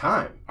takes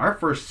time. Our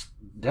first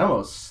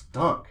demos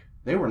stunk.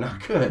 They were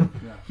not good.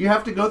 Yeah. You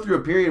have to go through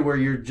a period where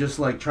you're just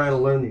like trying to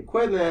learn the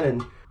equipment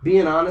and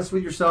being honest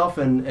with yourself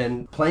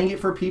and playing it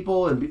for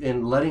people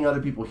and letting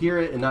other people hear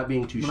it and not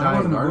being too But shy I and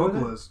wasn't a guarded with it.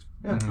 vocalist.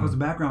 Yeah. I was a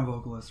background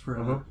vocalist for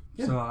Uh-huh.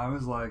 Yeah. So I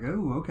was like,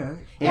 oh, okay.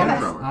 Yeah, And that's-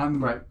 drummer.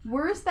 I'm Right.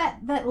 Where's that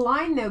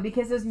line though?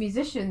 Because as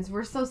musicians,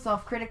 we're so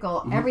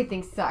self-critical. Mm-hmm.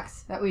 Everything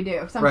sucks that we do.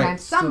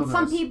 Sometimes Still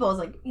some does. people is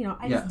like,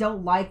 I just Yeah.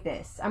 don't like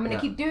this. I'm gonna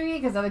Yeah. keep doing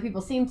it because other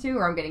people seem to,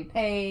 or I'm getting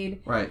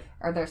paid, Right.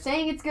 or they're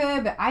saying it's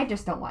good, but I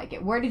just don't like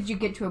it. Where did you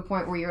get to a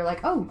point where you're like,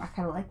 oh, I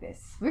kind of like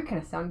this? We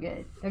kind of sound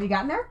good. Have you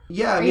gotten there?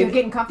 Yeah, I Are mean, you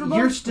getting comfortable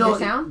You're with still your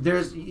sound?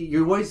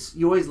 you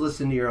always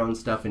listen to your own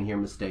stuff and hear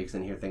mistakes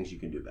and hear things you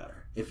can do better.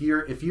 If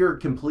you're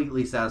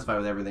completely satisfied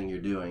with everything you're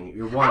doing,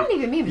 you're one. I don't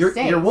even mean You're,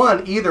 mistakes. you're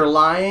one either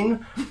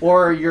lying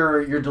or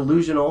you're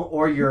delusional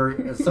or you're a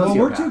sociopath. Well,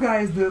 we're two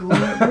guys that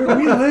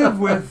we live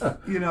with,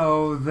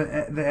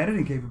 the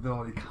editing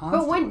capability constantly.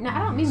 But when I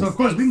don't mean So, mistakes. of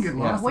course, we can get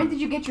lost When in it.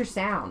 did you get your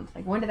sound?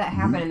 Like when did that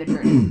happen in the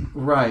journey?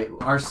 Right.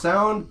 Our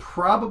sound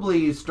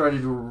probably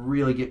started to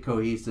really get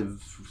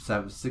cohesive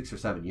 6 or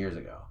 7 years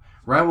ago.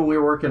 Right when we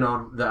were working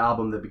on the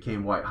album that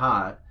became White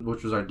Hot,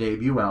 which was our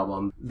debut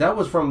album, that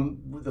was from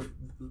the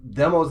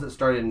demos that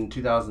started in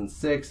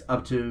 2006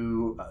 up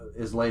to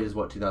as late as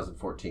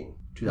 2014,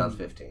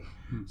 2015.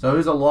 So it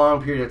was a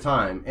long period of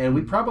time, and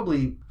we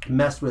probably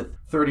messed with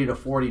 30 to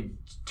 40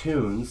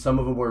 tunes. Some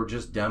of them were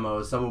just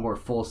demos, some of them were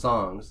full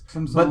songs.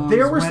 Some But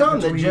there songs were went some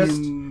that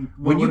between just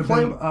what when you would've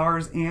play been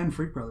ours and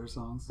Freak Brothers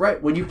songs.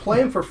 right when you play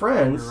them for We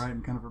friends. were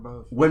writing kind of for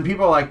both. When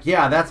people are like,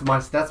 yeah, that's my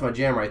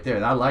jam right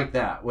there. I like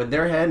that. When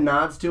their head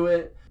nods to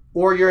it,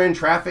 or you're in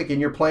traffic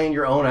and you're playing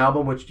your own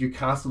album, which you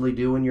constantly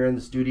do when you're in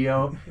the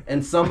studio,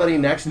 and somebody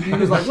next to you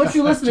is like, what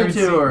you listening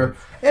to? Or,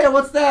 hey,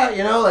 what's that?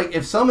 Like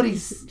if somebody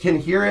can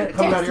hear it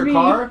coming out of your Text me.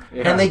 car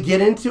Yeah. and they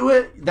get into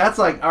it, that's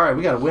like, all right,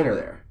 we got a winner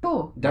there.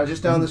 Cool.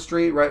 Just down the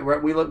street, right. We're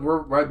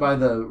right by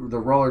the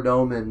Roller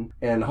Dome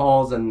and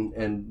Halls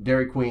and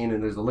Dairy Queen,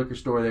 and there's a liquor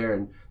store there.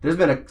 And there's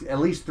been at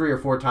least 3 or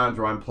 4 times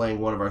where I'm playing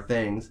one of our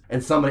things,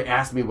 and somebody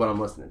asked me what I'm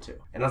listening to,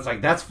 and I was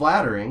like, that's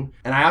flattering.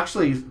 And I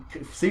actually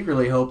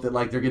secretly hope that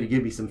like they're going to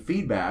give me some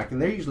feedback,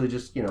 and they're usually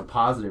just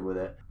positive with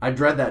it. I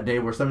dread that day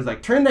where somebody's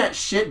like, turn that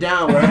shit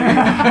down,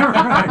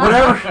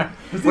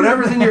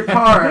 whatever's in your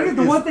car. I think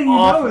the is one thing you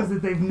awful. know is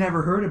that they've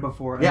never heard it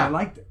before, and Yeah. they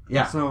liked it.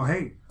 Yeah. So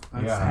hey,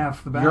 that's Yeah.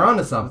 half the battle. You're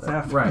onto something.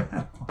 That's half the Right.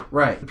 battle.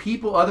 Right.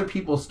 Other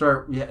people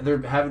start,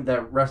 they're having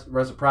that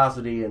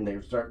reciprocity and they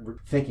start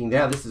thinking,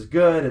 yeah, this is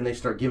good, and they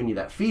start giving you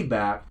that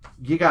feedback.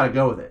 You got to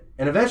go with it.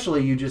 And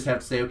eventually you just have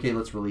to say, okay,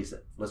 let's release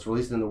it. Let's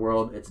release it in the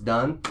world. It's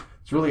done.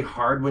 It's really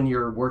hard when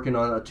you're working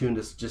on a tune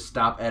to just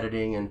stop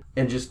editing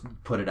and just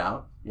put it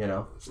out,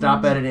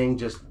 Stop editing,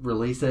 just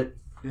release it.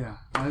 Yeah,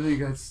 I think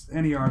that's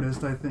any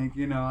artist. I think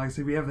like I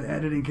said, we have the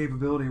editing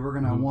capability. We're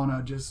gonna want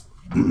to just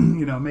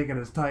make it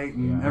as tight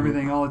and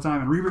everything all the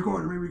time and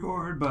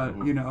re-record. But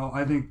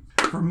I think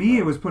for me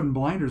it was putting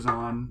blinders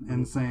on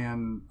and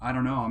saying, I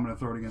don't know, I'm gonna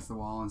throw it against the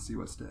wall and see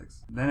what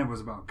sticks. Then it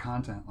was about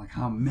content, like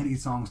how many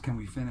songs can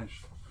we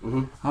finish?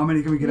 Mhm. How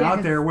many can we get Yeah, out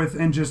 'cause there with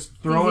and just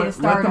throw easy to it?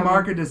 start Let the them.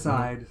 market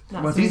decide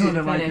Not what's so easy easy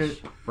to to like finish.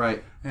 it.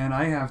 Right. And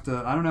I have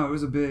to, I don't know, it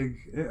was a big,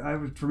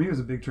 for me it was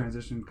a big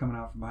transition coming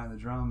out from behind the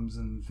drums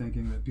and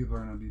thinking that people are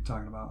going to be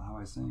talking about how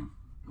I sing.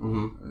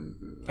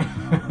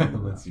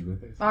 Let's see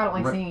what they say. I don't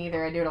like Right. singing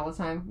either. I do it all the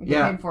time. You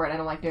Yeah. get paid for it. I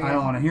don't like doing I it.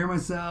 don't want to hear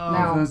myself.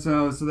 No. And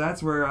so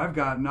that's where I've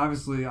gotten,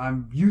 obviously,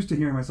 I'm used to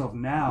hearing myself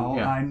now.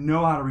 Yeah. I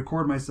know how to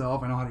record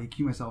myself. I know how to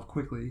EQ myself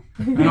quickly.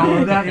 And all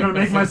of that, to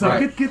make myself,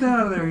 Right. get that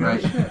out of there.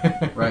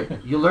 Right. Right.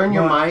 You learn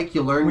your But mic.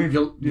 You learn. we've-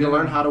 You yeah.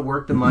 learn how to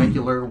work the mic.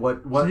 You learn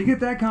what. So you get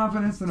that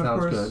confidence, and of Sounds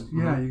course, good.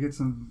 yeah, Mhm. you get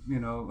some,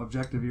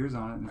 objective ears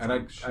on it. it's And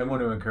like, I shit.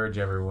 want to encourage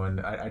everyone.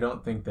 I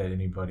don't think that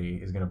anybody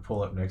is going to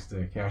pull up next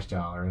to Cash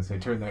Dollar and say,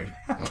 turn that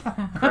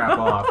crap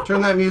off.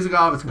 Turn that music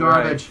off. It's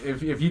garbage.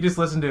 Right. If you just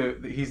listen to,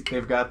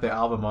 they've got the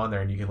album on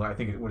there, and you can, I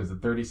think, what is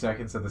it, 30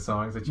 seconds of the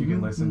songs that you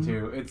can listen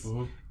to.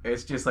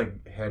 It's just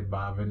like head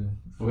bobbing,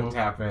 foot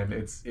tapping.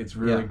 It's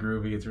really Yeah.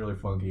 groovy. It's really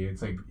funky.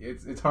 It's like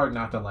it's hard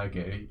not to like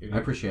it. I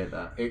appreciate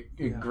that.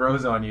 It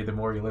grows on you the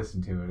more you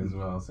listen to it as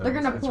well. So They're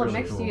gonna it's pull up really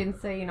next to cool. you and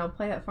say,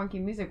 play that funky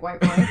music,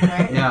 white boy,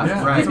 right? Yeah.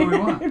 Yeah, Right. that's what we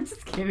want. I'm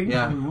just kidding.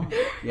 Yeah. That's what we want.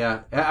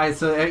 Yeah.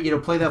 So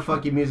play that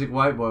funky music,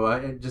 white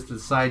boy. Just a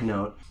side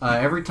note.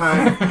 Every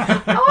time.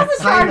 I wasn't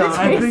Side trying note, to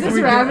I chase think this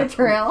we rabbit did.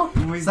 trail.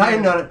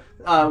 Side note.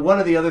 One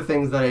of the other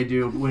things that I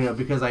do,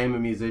 because I am a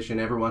musician,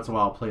 every once in a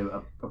while I'll play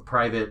a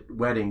private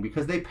wedding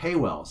because they pay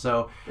well.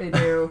 So They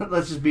do.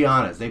 let's just be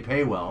honest, they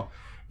pay well,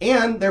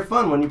 and they're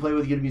fun when you play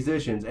with good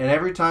musicians. And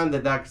every time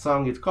that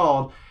song gets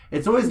called,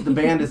 it's always the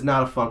band is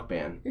not a funk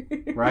band,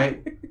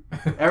 right?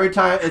 Every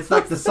time it's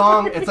like the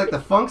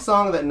funk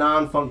song that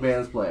non-funk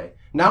bands play.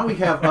 Now we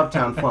have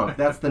Uptown Funk.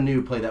 That's the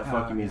new play that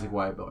funky music,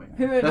 white boy.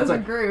 It That's doesn't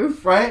like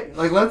groove. right.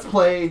 Like let's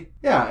play.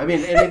 Yeah, I mean,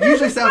 and it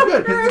usually sounds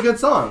good because it's a good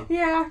song.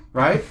 Yeah.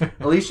 Right,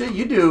 Alicia,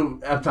 you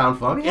do Uptown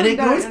Funk, We and it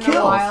haven't done always it in a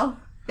kills. while.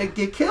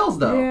 It kills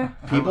though. Yeah.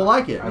 People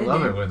like it. I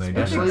love it when they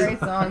do. It's a Especially- great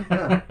song.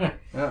 Yeah.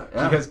 Yeah,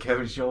 Because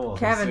Kevin Scholl.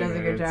 Kevin does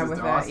a good job with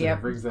that, awesome. yep.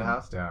 It brings the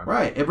house down.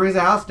 Right. It brings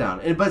the house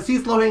down. But see,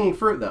 it's low-hanging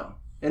fruit, though,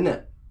 isn't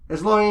it?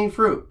 It's low-hanging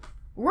fruit.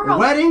 We're A all,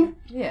 wedding?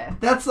 yeah.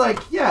 That's like,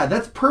 yeah,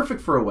 that's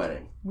perfect for a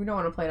wedding. We don't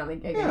want to play it on the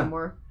gig Yeah.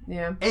 anymore.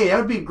 Yeah. Hey, that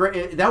would be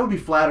great. That would be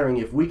flattering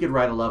if we could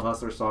write a Love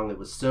Hustler song that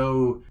was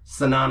so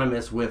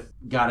synonymous with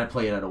 "Gotta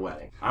play it at a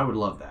wedding." I would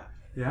love that.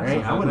 Yeah,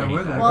 Right? I wouldn't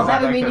hate that. Well, Go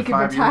that would back mean to you could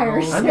 5-year-old.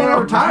 retire. I'd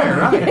never retire,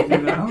 right? You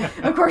know?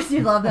 Of course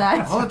you'd love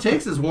that. All it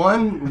takes is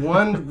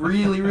one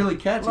really, really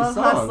catchy Love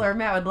song. Hustler.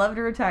 Matt would love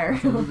to retire.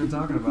 That's what we've been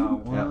talking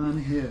about. One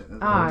hit.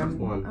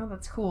 One. Oh,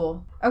 that's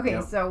cool. Okay,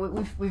 Yep.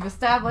 so we've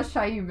established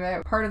how you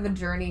met, part of the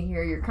journey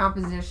here, your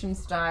composition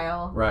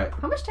style. Right.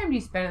 How much time do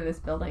you spend in this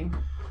building?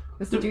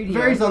 The It studio?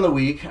 varies on the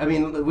week. I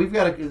mean, we've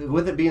got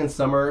with it being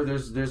summer.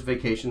 There's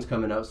vacations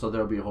coming up, so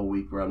there'll be a whole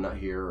week where I'm not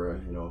here, or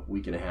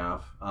week and a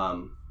half.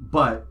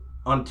 But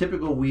on a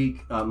typical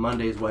week,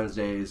 Mondays,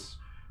 Wednesdays,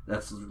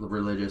 that's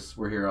religious.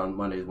 We're here on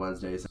Mondays,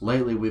 Wednesdays.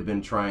 Lately, we've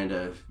been trying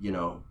to,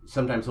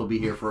 sometimes he'll be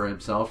here for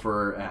himself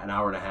for an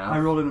hour and a half. I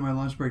rolled into my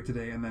lunch break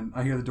today, and then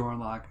I hear the door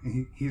unlock.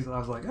 And I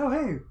was like, "Oh,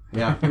 hey!"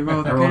 Yeah, We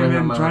both I rolled came into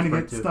in my trying to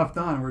lunch get break, too. stuff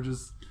done. We're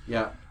just.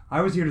 Yeah,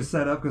 I was here to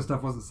set up because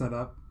stuff wasn't set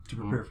up to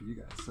prepare for you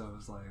guys. So it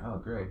was like, Oh,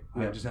 great.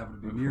 I just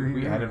happened to be near here.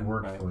 We hadn't and-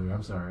 worked for you.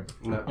 I'm sorry.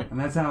 No. And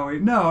that's how we.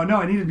 No,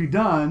 it needed to be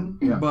done.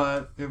 Yeah.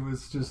 But it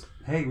was just,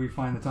 hey, we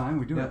find the time,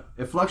 we do yeah. it.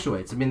 It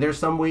fluctuates. I mean, there's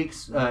some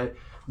weeks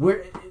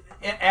we're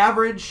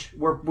average.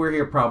 We're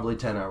here probably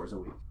 10 hours a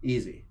week,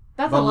 easy.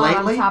 That's But a lot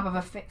lately- on top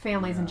of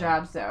families and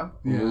jobs, though.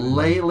 Yeah.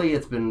 Lately,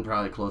 it's been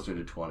probably closer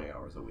to 20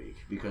 hours a week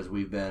because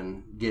we've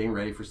been getting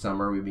ready for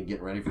summer. We've been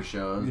getting ready for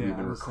shows. Yeah, We've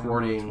been I was saying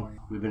recording. about 20.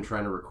 We've been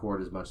trying to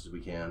record as much as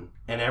we can.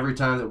 And every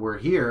time that we're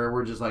here,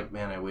 we're just like,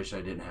 man, I wish I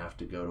didn't have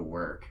to go to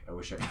work. I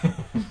wish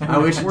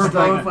We're it's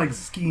both like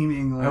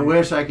scheming. Like, I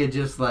wish I could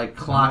just like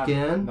clock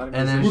in not a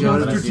and then musician, go we're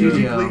to both the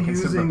strategically studio. Can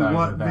using sympathize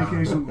what with that one.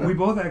 vacation. We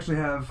both actually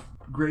have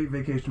great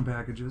vacation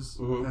packages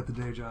Mhm. at the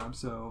day job,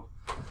 so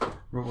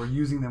we're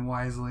using them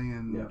wisely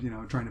and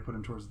Yeah. trying to put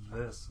them towards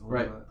this a little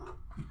Right.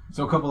 bit.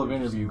 So a couple of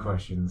interview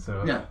questions.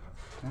 So Yeah.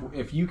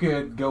 if you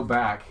could go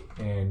back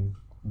and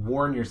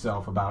warn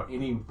yourself about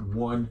any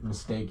one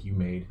mistake you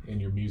made in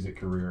your music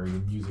career or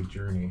your music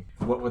journey,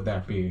 what would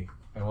that be?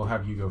 And we'll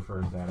have you go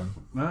first, Adam.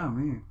 Oh,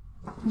 me.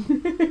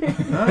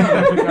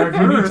 Or if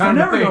you need First, I time to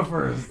never go think.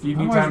 first. You I'm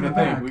need always time in to the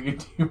think. back. We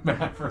could do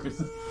Matt first.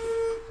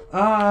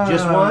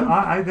 Just one?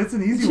 That's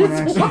an easy one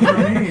actually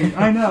for me.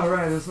 I know,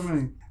 right? There's so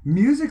many.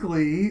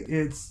 Musically,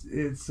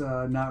 it's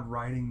not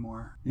writing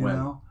more. You When?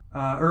 know,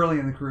 early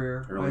in the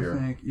career, Earlier. I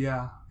think.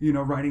 Yeah,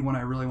 writing when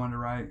I really wanted to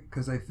write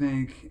because I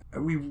think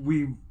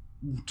we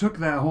took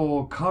that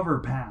whole cover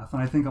path,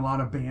 and I think a lot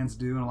of bands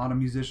do, and a lot of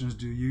musicians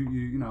do.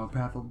 You know,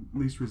 path of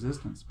least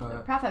resistance,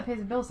 but. Path that pays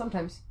the bills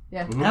sometimes.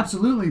 Yeah. Mhm.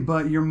 Absolutely,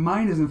 but your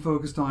mind isn't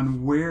focused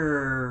on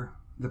where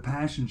the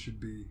passion should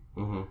be.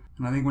 Mhm.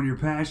 And I think when your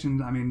passion,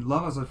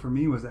 Love Hustler for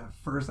me was that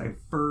first, I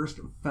first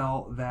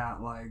felt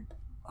that, like,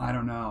 I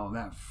don't know,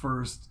 it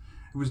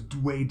was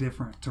way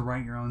different to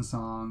write your own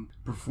song,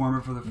 perform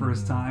it for the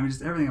first time,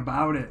 just everything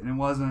about it. And it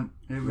was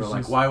You're just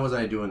like, why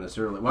wasn't I doing this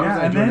early? Why was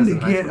I and doing then this to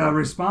in high get school? a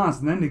response,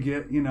 and then to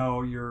get,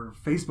 your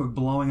Facebook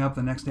blowing up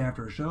the next day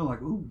after a show, like,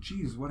 oh,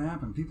 geez, what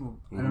happened? People,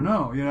 I don't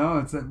know,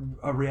 it's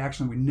a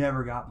reaction we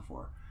never got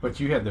before. But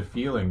you had the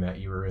feeling that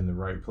you were in the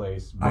right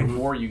place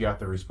before you got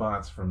the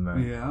response from the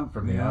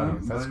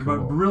audience. That's but, cool.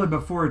 but really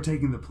before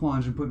taking the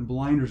plunge and putting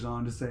blinders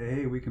on to say,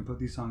 hey, we can put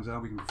these songs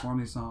out, we can perform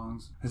these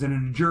songs. As in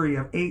a jury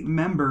of 8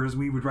 members,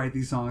 we would write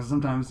these songs.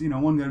 Sometimes,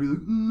 one guy would be like,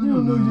 I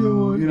don't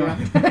know, and you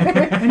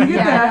get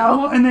Yeah, that. I know.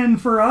 Well, and then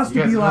for us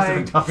you to guys be must have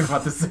been like, talking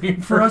about the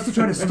same. for us to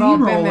try to We've all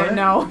been steamroll there. it.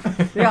 No.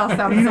 They all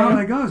sound And you the know how same.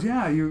 that goes,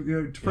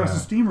 yeah. For us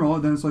Yeah. to steamroll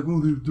it, then it's like, well,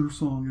 their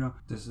song,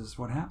 this is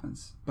what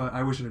happens. But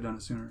I wish I'd have done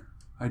it sooner.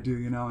 I do,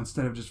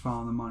 instead of just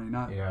following the money.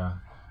 Yeah.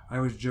 I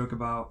always joke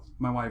about,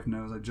 my wife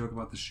knows, I joke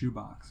about the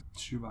shoebox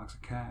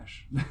of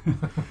cash.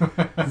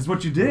 It's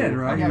what you did,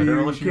 right? Yeah, You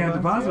literal can't shoebox,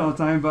 deposit yeah. all the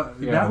time, but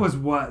Yeah.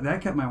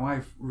 that kept my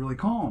wife really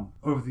calm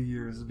over the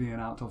years of being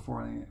out till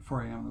 4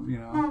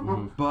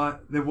 a.m.,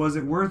 But was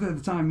it worth it at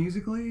the time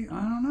musically?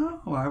 I don't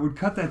know. I would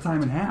cut that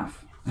time in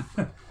half.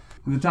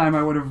 And the time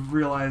I would have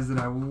realized that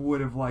I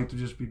would have liked to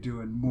just be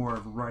doing more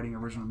of writing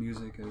original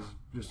music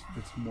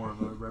it's more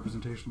of a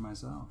representation of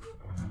myself.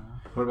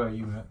 What about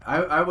you, Matt?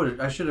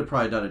 I should have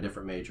probably done a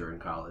different major in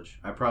college.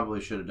 I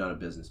probably should have done a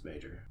business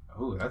major.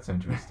 Oh, that's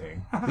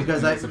interesting.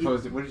 Because I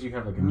suppose, what did you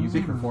have, like a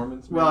music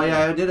performance? Well, maybe?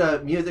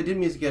 yeah, I did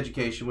music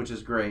education, which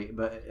is great,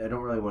 but I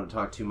don't really want to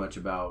talk too much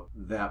about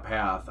that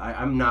path.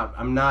 I'm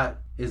not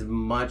as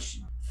much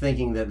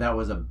thinking that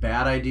was a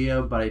bad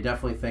idea, but I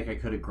definitely think I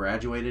could have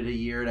graduated a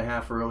year and a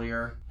half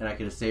earlier, and I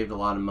could have saved a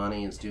lot of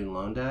money in student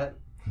loan debt.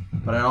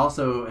 But I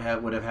also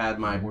would have had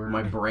my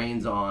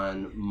brains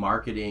on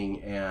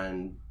marketing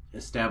and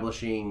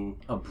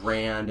establishing a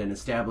brand and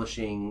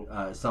establishing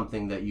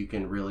something that you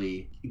can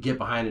really get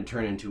behind and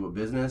turn into a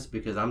business,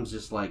 because I'm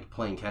just like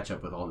playing catch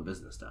up with all the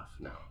business stuff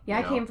now. Yeah,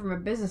 you I know? came from a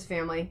business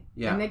family.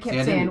 Yeah. And they kept See,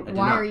 I saying, did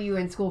why not. are you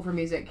in school for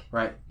music?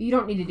 Right. You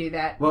don't need to do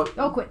that. Well,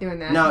 Don't quit doing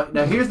that. Now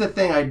here's the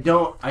thing. I I came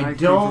from a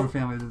don't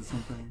family that did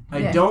something. I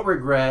Yeah. don't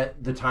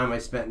regret the time I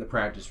spent in the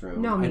practice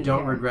room. No, me I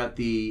don't neither. regret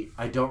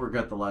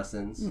the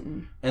lessons.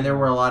 Mm-mm. And there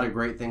were a lot of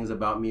great things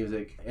about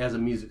music as a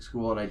music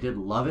school, and I did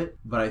love it.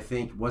 But I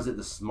think, was it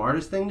the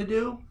smartest thing to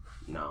do?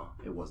 No,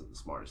 it wasn't the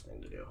smartest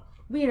thing to do.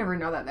 But you never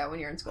know that when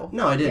you're in school.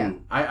 No, I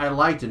didn't. I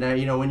liked it. Now,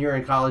 you know, when you're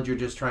in college, you're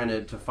just trying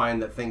to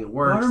find that thing that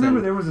works. Well, I remember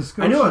and- there was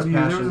a I knew I was Scotia view.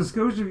 There passionate. was a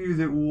Scotia view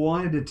that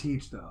wanted to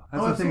teach, though.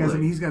 That's Oh, the thing. Is, I absolutely.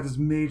 mean, he's got this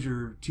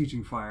major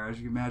teaching fire, as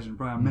you can imagine,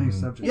 probably on many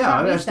subjects. Yeah,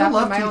 I, mean, I Stuff still in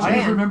love my own teaching. I just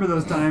band. remember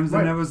those times,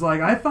 Right. and I was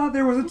like, I thought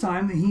there was a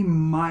time that he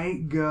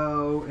might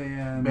go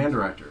and Band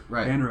director,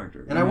 right. band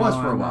director. And you I was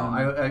know, for a and while.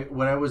 then- I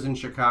when I was in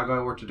Chicago,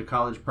 I worked at a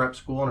college prep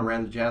school and I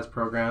ran the jazz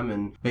program,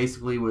 and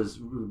basically was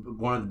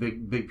one of the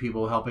big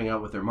people helping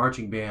out with their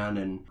marching band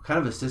and kind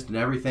of assisting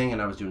everything. And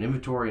I was doing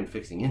inventory and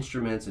fixing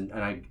instruments, and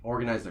I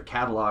organized their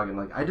catalog, and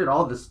like I did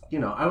all this. You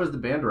know, I was the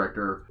band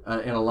director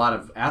in a lot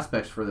of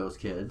aspects for those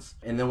kids.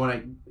 And then when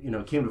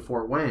I came to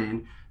Fort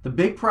Wayne, the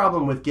big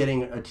problem with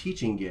getting a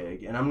teaching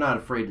gig, and I'm not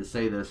afraid to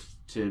say this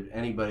to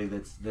anybody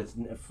that's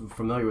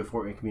familiar with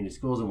Fort Wayne Community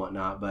Schools and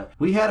whatnot, but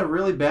we had a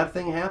really bad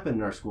thing happen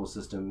in our school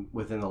system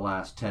within the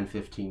last 10,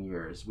 15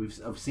 years.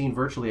 I've seen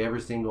virtually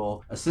every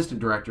single assistant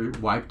director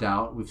wiped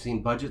out. We've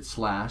seen budgets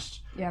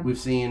slashed. Yeah. We've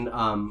seen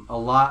a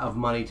lot of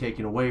money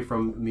taken away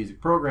from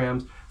music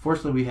programs.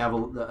 Fortunately, we have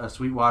a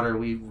Sweetwater.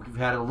 We've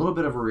had a little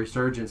bit of a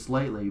resurgence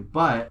lately.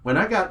 But when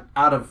I got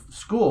out of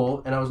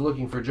school and I was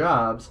looking for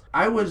jobs,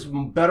 I was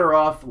better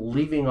off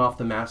leaving off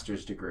the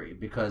master's degree,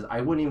 because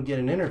I wouldn't even get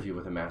an interview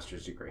with a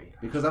master's degree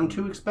because I'm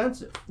too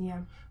expensive. Yeah.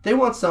 They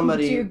want Too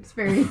somebody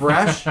experienced.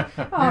 fresh. Oh,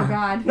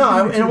 God.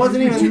 No, and it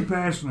wasn't You're too even.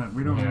 passionate.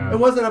 We don't. Yeah. It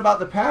wasn't about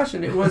the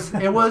passion. It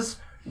was.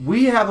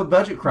 We have a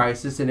budget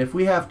crisis, and if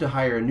we have to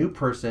hire a new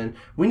person,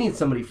 we need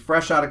somebody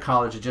fresh out of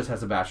college that just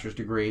has a bachelor's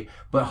degree,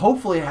 but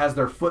hopefully has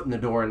their foot in the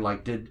door and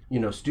like did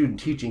student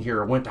teaching here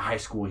or went to high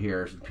school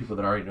here, so people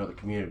that already know the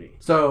community.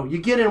 So you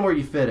get in where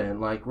you fit in,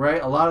 like,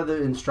 right? A lot of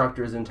the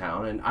instructors in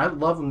town, and I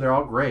love them. They're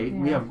all great.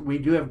 Yeah. We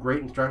do have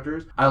great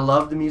instructors. I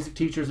love the music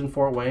teachers in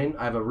Fort Wayne.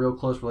 I have a real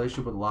close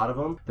relationship with a lot of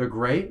them. They're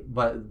great,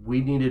 but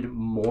we needed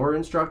more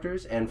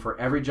instructors, and for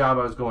every job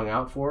I was going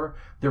out for,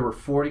 there were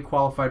 40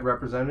 qualified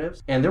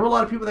representatives, and there were a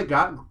lot of people that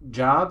got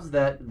jobs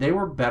that they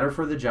were better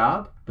for the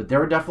job, but there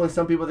were definitely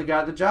some people that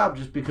got the job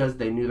just because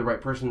they knew the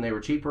right person, they were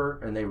cheaper,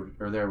 and they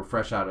were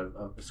fresh out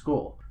of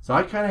school. So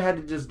I kind of had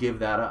to just give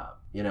that up.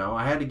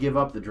 I had to give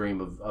up the dream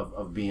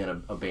of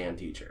being a band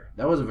teacher.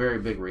 That was a very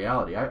big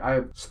reality.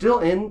 I'm still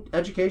in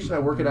education. I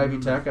work at Ivy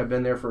Tech. I've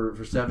been there for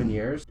 7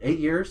 years, 8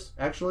 years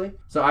actually.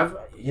 So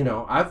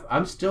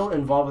I'm still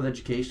involved with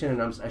education,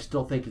 and I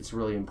still think it's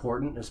really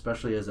important,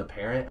 especially as a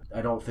parent.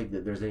 I don't think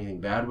that there's anything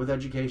bad with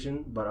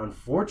education, but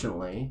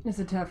unfortunately, It's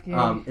a tough gig.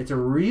 it's a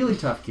really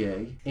tough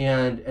gig.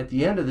 And at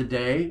the end of the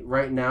day,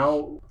 right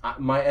now,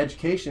 my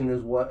education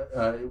is what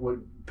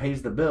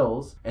pays the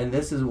bills, and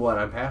this is what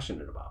I'm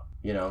passionate about.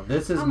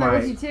 This is I'm there my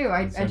with you, too.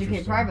 I That's educate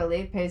interesting. privately.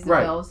 It pays the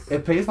right. bills.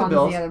 It pays the funds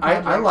bills. other I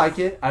projects. like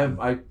it.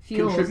 I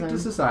Fuels contribute to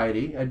and-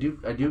 society. I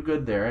do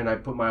good there, and I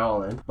put my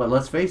all in. But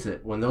let's face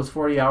it, when those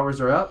 40 hours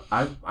are up,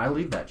 I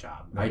leave that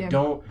job. I Yeah.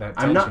 don't. That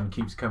I'm tension not.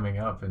 keeps coming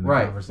up in the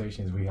Right.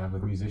 conversations we have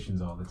with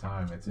musicians all the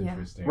time. It's Yeah.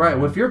 interesting. Right.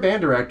 Well, if you're a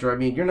band director, I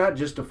mean, you're not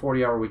just a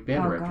 40-hour week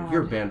band Oh, director. God.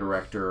 You're a band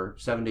director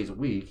 7 days a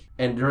week.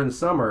 And during the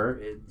summer,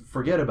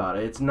 forget about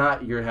it. It's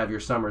not you have your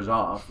summers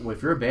off. Well,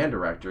 if you're a band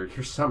director,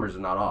 your summers are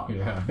not off.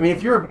 Yeah. I mean,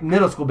 if you're a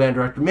middle school band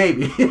director,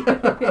 maybe,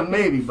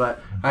 maybe,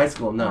 but high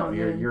school, no. Oh,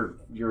 you're man.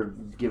 you're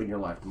giving your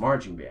life to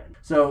marching band.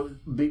 So,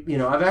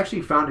 I've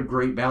actually found a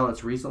great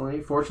balance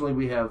recently. Fortunately,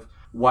 we have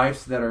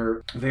wives that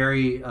are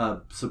very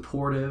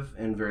supportive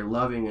and very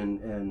loving,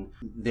 and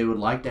they would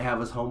like to have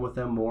us home with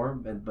them more,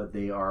 but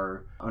they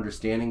are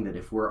understanding that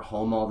if we're at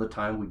home all the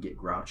time, we get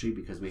grouchy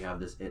because we have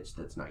this itch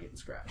that's not getting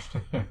scratched.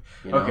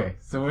 You know? Okay,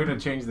 so we're going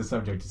to change the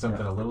subject to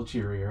something a little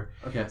cheerier.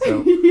 Okay.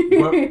 So,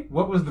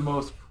 what was the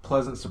most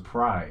pleasant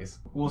surprise?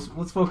 Well,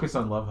 let's focus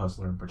on Love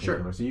Hustler in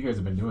particular. Sure. So you guys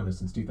have been doing this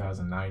since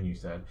 2009, you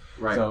said.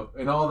 Right. So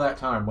in all that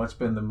time, what's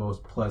been the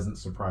most pleasant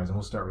surprise? And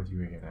we'll start with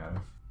you again,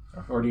 Adam.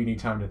 Or do you need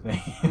time to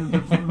think?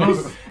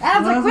 Most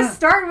Adam's like, quit pleasant-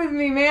 starting with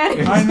me,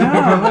 man. I know.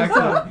 Go back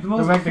That's to- the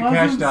most go back to Cash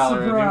pleasant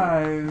Dollar.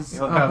 surprise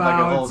He'll have like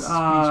a whole speech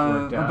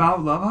worked out.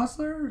 about Love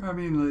Hustler. I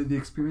mean, the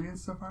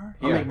experience so far.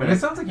 I'll Yeah, make but my- it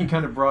sounds like you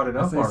kind of brought it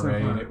I'll up say so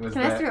already. far. And it was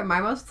Can I that, say what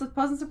my most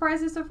pleasant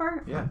surprise is so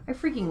far? Yeah. I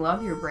freaking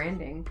love your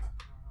branding.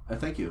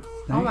 Thank you.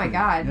 Oh my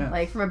God. Yeah.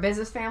 Like, from a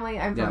business family,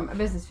 I'm from a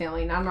business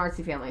family, not an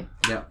artsy family.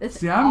 Yeah. It's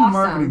See, I'm awesome. the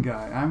marketing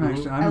guy. I'm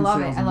actually. I'm I in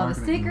love it. sales I and love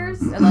the marketing.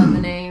 stickers. I love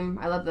the name.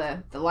 I love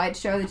the light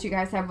show that you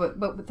guys have with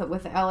the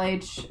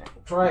LH.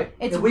 Right.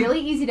 It's And we- really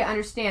easy to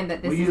understand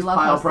that this we is use Love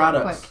Pile Hustler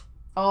products. quick.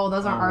 Oh,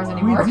 those aren't Oh, ours wow.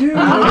 anymore. We do.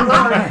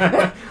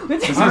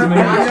 This is made in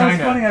That's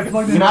China. funny. I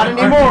plugged in Not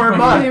anymore,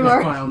 but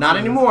Anymore. not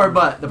anymore.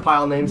 But the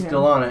pile name's Yeah.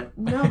 still on it.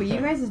 No, but you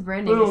guys'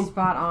 branding Boom. is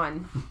spot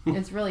on.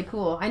 It's really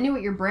cool. I knew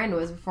what your brand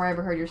was before I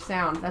ever heard your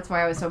sound. That's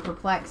why I was so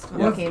perplexed when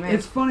Well, I came in.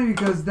 it's funny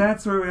because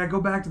that's where I go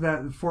back to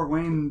that Fort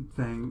Wayne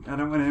thing.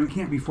 It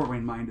can't be Fort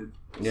Wayne minded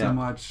Yeah. so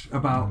much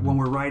about when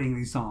we're writing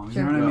these songs.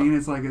 You Sure. know what I Yeah. mean?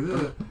 It's like,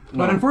 ugh.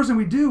 But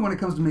unfortunately, we do when it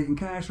comes to making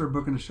cash or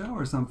booking a show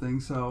or something.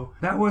 So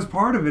that was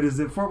part of it. Is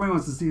that Fort Wayne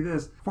wants to see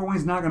this? Fort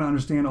Wayne's not going to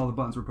understand all the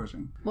buttons we're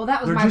pushing. Well,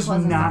 that was They're my just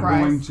pleasant not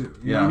surprise. going to. You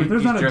Yeah. know, if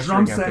there's He's not a gesturing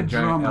drum at the set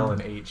giant drummer. L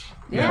and H.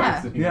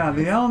 Yeah. Yeah,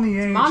 the L and the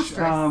H.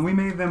 monstrous. We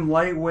made them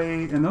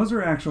lightweight, and those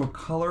are actual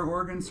color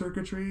organ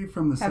circuitry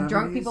from the 70s. Have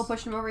drunk people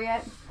pushed them over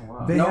yet?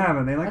 Wow. They Nope.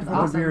 haven't. They like That's to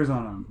put awesome. their beers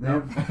on them.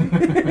 Nope.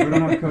 We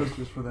don't have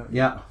coasters for that.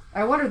 Yeah.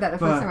 I wondered that the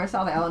But- first time I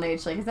saw the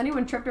LNH. Like, has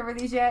anyone tripped over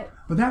these yet?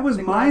 But that was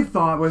Big my one.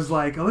 thought. Was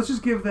like, oh, let's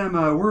just give them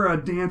we're a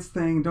dance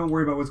thing. Don't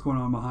worry about what's going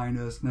on behind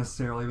us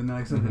necessarily. But then,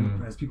 like I said,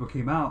 then as people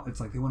came out, it's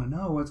like they want to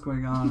know what's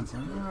going on. It's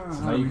like, oh, So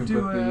how now do you we can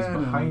do put it? these And-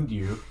 behind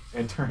you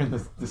and turn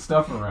the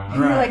stuff around.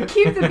 You're Right. like,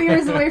 keep the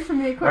beers away from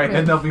the Right, equipment.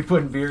 and they'll be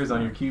putting beers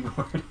on your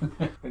keyboard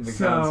in the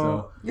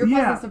console. Your yeah,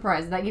 pleasant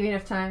surprise. Did that give you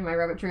enough time? My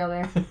rabbit trail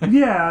there.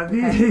 yeah.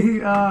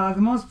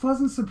 The most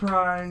pleasant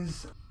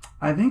surprise,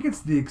 I think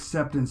it's the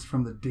acceptance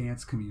from the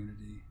dance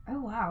community. Oh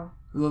wow.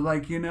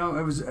 Like, you know,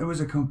 it was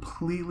a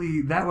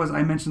completely,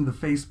 I mentioned the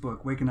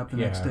Facebook waking up the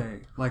next Yeah. day.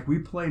 Like, we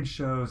played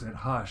shows at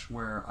Hush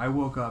where I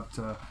woke up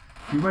to,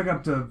 you wake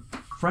up to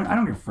friend, I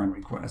don't get friend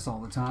requests all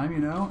the time, you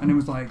know, and it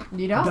was like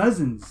You don't?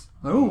 dozens.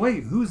 Like, oh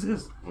wait, who's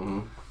this?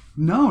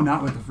 No,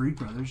 not with the Freak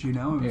Brothers, you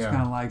know. It was Yeah.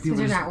 kind of like Because people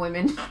you're just, not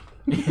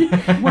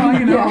women. well,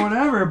 you know, Yeah.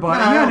 whatever. But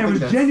No, I again, don't it was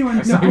think genuine.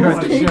 I saw you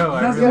at the show.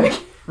 I that's really, good.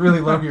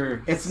 really love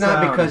your It's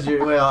not sound. because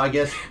you're. Well, I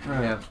guess.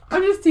 Yeah.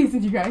 I'm just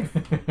teasing you guys.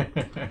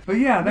 But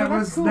yeah, that No,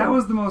 was that's cool. that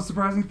was the most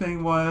surprising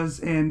thing was,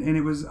 and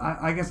it was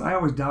I guess I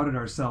always doubted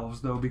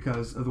ourselves though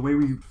because of the way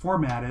we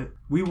format it.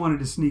 We wanted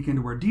to sneak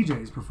into where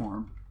DJs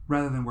perform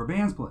rather than where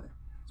bands play.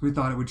 So we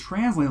thought it would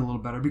translate a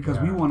little better because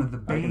we Yeah, wanted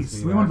the I can bass.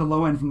 see We that. wanted the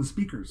low end from the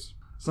speakers.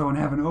 So in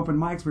having open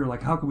mics, we were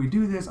like, how can we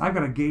do this? I've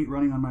got a gate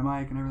running on my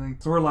mic and everything.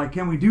 So we're like,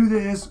 can we do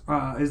this?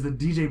 Is the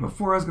DJ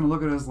before us going to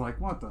look at us like,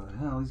 what the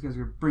hell? These guys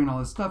are bringing all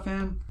this stuff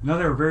in. No,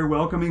 they were very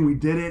welcoming. We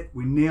did it.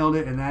 We nailed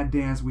it. And that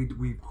dance, we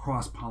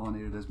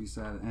cross-pollinated, as we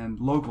said, and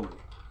locally.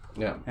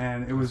 Yeah.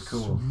 And it was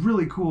cool. a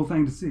really cool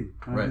thing to see.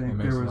 And Right. I It think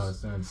makes there a lot of was,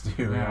 sense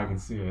too. Yeah. I can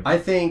see it. I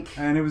think.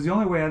 and it was the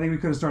only way I think we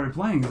could have started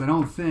playing because I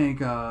don't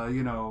think,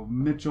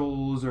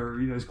 Mitchell's or,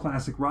 these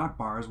classic rock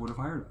bars would have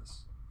hired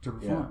us to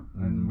perform.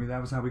 Yeah. And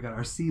that was how we got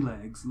our sea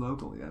legs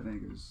locally, I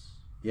think. It was...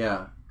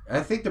 Yeah.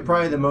 I think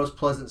probably the most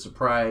pleasant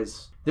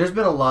surprise. There's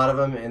been a lot of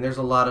them, and there's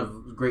a lot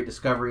of great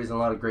discoveries and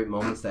a lot of great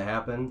moments that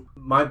happen.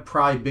 My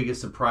probably biggest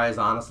surprise,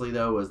 honestly,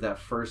 though, was that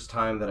first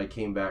time that I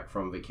came back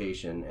from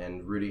vacation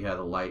and Rudy had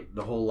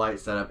the whole light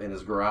set up in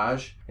his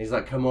garage. And he's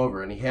like, "Come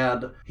over," and he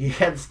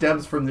had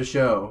stems from the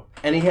show,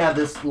 and he had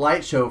this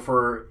light show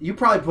for you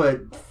probably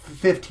put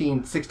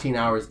 15, 16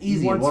 hours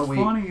easy What's in 1 week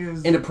funny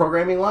is... into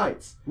programming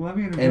lights. let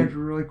me interject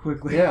and- really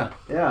quickly. Yeah.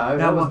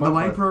 That was The my light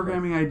pleasant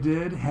programming I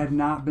did had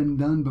not been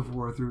done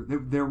before.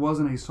 There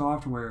wasn't a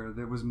software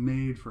that was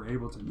made for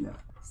Ableton yet.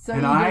 So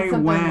And you I did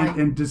something went like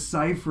and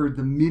deciphered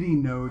the MIDI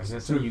notes I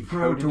was gonna say, you to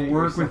coded it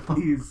work with yourself?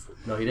 these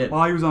No, he did.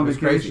 while he was on It was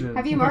crazy. vacation.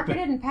 Have you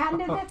marketed and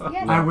patented that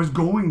yet? I was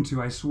going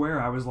to, I swear.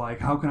 I was like,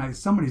 how can I?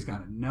 Somebody's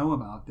got to know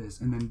about this.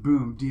 And then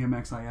boom,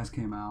 DMXIS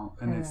came out,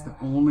 and it's the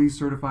only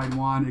certified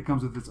one. It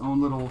comes with its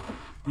own little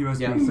USB.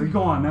 Yeah. So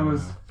go on. That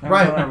was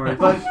Right, how that worked.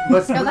 but No,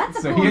 that's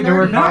a So cool he had to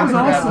work nerdy That was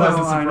hard part. for that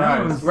also pleasant I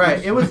know, it surprise. was-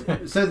 Right. It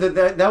was so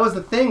that was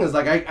the thing is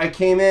like I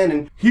came in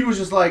and he was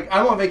just like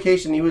I'm on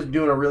vacation. He was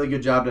doing a really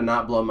good job to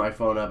not blow my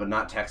phone up and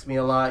not text me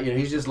a lot.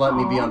 He's just letting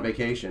me be Aw. on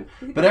vacation.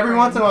 But every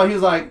once in a while he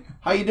was like,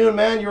 "How you doing,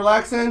 man? You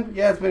relaxing?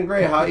 Yeah, it's been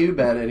great. How you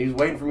been?" And he's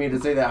waiting for me to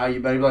say that. How you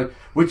been? He'd be like,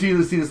 "Wait till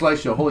you see this light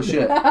show. Holy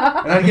shit!"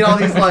 And I'd get all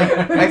these like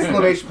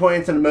exclamation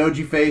points and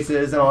emoji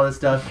faces and all this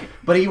stuff.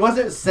 But he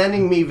wasn't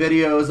sending me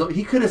videos.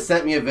 He could have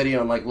sent me a video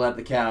and like let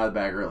the cat out of the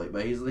bag early,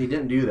 but he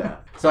didn't do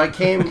that. So I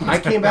came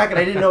back and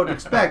I didn't know what to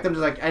expect. I'm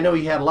just like, I know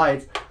he had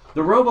lights.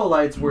 The Robo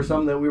lights were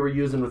some that we were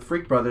using with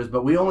Freak Brothers,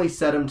 but we only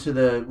set them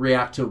to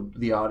react to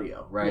the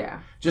audio, right? Yeah.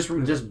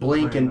 Just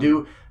blink and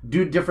do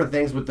different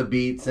things with the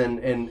beats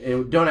and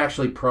don't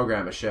actually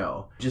program a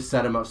show. Just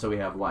set them up so we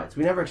have lights.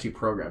 We never actually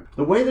programmed.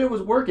 The way that it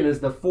was working is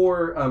the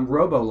 4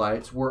 Robo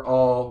lights were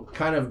all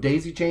kind of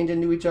daisy chained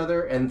into each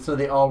other, and so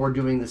they all were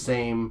doing the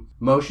same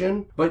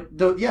motion. But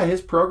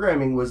his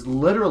programming was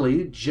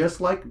literally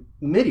just like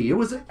MIDI.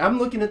 I'm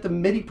looking at the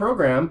MIDI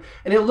program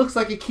and it looks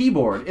like a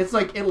keyboard. It's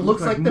like it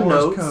looks like the Morse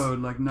notes.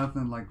 code, like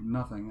nothing.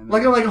 And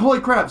Like I'm like,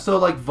 holy crap! So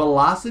like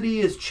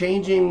velocity is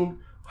changing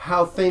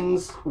how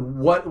things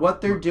what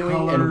they're doing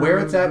color and where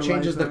it's at the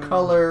changes the lights are.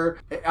 color.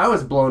 I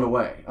was blown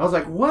away. I was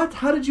like, what?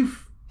 How did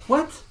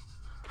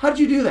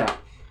you do that?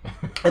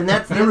 And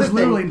that's the There other was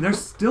literally, thing. there's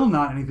still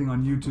not anything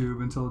on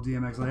YouTube until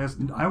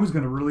DMXIS. I was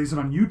going to release it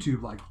on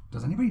YouTube. Like,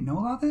 does anybody know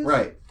about this?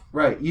 Right.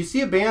 Right. You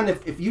see a band,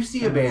 if you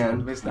see a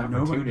band, Missed Nobody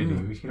opportunity.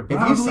 knew. We should have If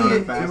brought you this see on it- It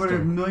would have faster.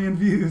 a million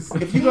views.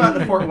 if you go out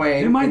to Fort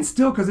Wayne, It might and-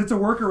 still, because it's a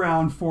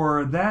workaround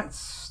for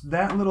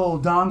that little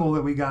dongle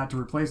that we got to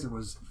replace it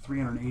was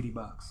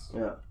 $380.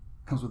 yeah,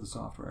 Comes with the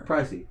software.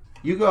 pricey.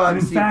 You go out And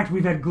and in see. fact,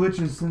 we've had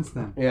glitches since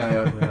then.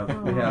 Yeah,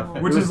 we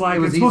have. Which is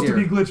like, it's supposed to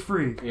be glitch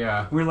free.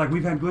 Yeah. We're like,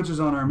 we've had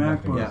glitches on our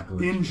Nothing MacBook is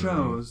glitch in free.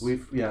 shows.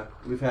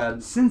 We've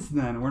had. Since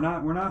then, we're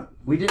not.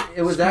 We did.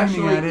 It was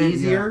Screaming at actually it,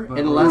 easier yeah, but-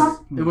 and less.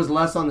 It was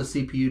less on the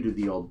CPU to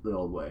the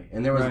old way,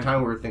 and there was a Right. time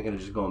we were thinking of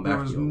just going back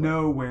There was to the old way.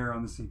 no wear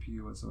on the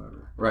CPU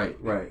whatsoever. Right.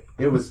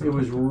 It was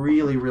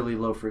really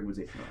low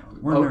frequency.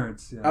 We're Oh,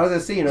 nerds. Yeah. I was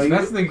gonna say,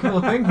 That's the cool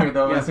thing here,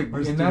 though. Yeah. Is like, We're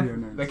and studio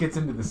nerds. that gets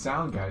into the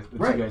sound guys that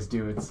Right. you guys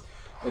do.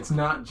 It's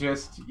not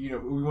just,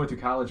 we went to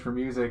college for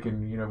music,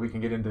 and we can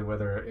get into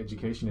whether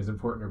education is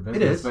important or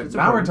business. is. But It's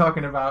now important. we're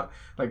talking about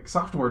like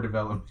software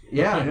development.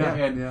 Yeah.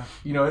 and yeah.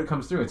 it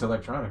comes through. It's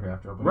electronic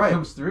after all, but Right. it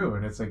comes through,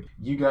 and it's like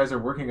you guys are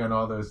working on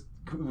all those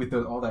with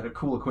all that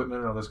cool equipment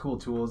and all those cool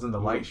tools and the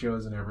light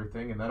shows and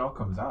everything, and that all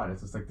comes out.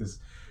 It's just like this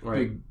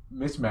Right. big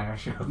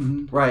mishmash of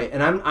Mhm. Right,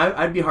 and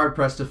I'd be hard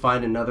pressed to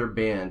find another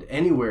band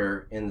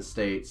anywhere in the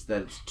States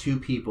that's two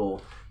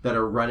people that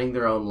are running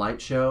their own light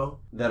show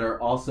that are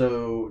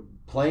also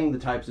playing the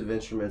types of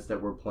instruments that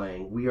we're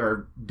playing. We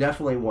are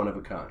definitely one of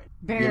a kind.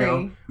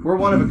 Very. We're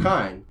one of a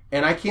kind,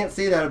 and I can't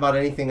say that about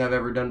anything I've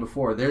ever done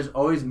before. There's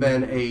always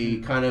been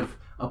a kind of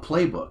a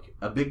playbook.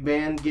 A big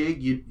band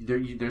gig,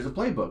 there's a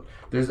playbook.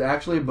 There's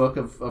actually a book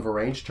of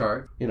arranged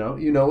chart. You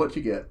know what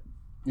you get.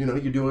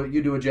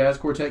 You do a jazz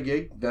quartet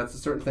gig. That's a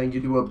certain thing.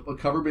 You do a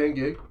cover band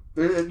gig.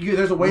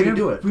 There's a way to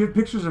do it. We have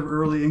pictures of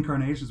early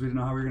incarnations. We didn't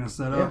know how we were going to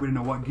set up. Yeah. We didn't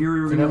know what gear we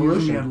were It's an going to use. We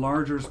evolution. had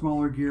larger,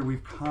 smaller gear.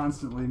 We've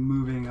constantly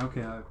moving.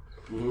 Okay,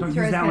 don't Sure, use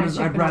it's that one.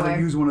 kinda I'd chipping rather away.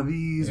 use one of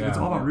these. Yeah, It's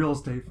all about yeah. real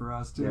estate for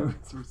us too. Yeah.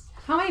 So it's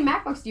How many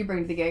MacBooks do you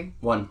bring to the gig?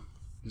 One.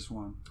 just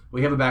one.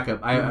 We have a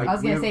backup. I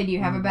was we gonna have- say, do you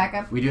have a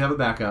backup? we do have a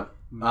backup.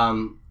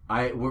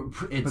 But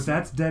It's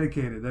that's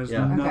dedicated. There's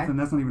Yeah. nothing. Okay.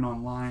 That's not even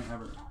online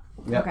ever.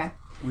 yeah. Okay.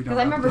 We don't. Because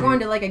I remember update. going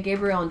to like a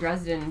Gabriel and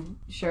Dresden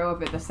show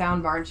up at the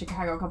Sound Bar in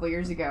Chicago a couple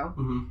years ago,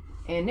 Mhm.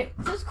 and it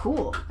was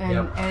cool, and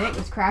Yep. and it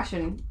was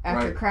crashing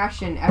after Right.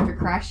 crashing after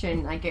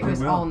crashing, like it It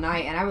was will. all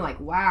night, and I'm like,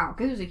 wow,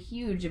 because it was a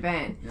huge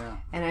event, Yeah.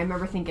 and I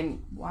remember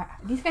thinking, why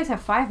these guys have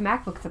 5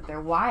 MacBooks up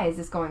there? Why is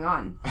this going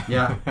on?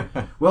 Yeah.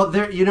 Well,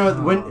 there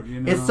when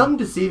you it's know. something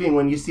deceiving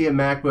when you see a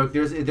MacBook.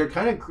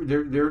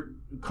 They're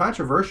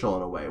controversial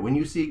in a way. When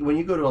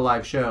you go to a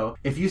live show,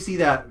 if you see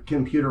that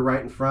computer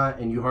right in front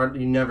and you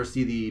never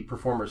see the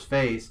performer's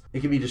face,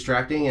 it can be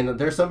distracting. And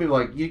there's some people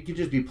like you could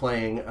just be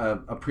playing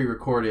a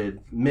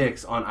pre-recorded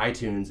mix on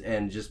iTunes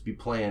and just be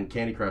playing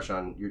Candy Crush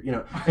on your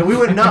and we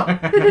wouldn't know.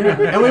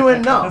 And we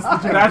wouldn't know.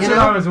 That's You what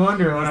know? I was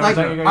wondering when It's I was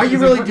like, at you guys. are you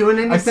Because really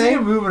doing I see anything?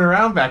 them moving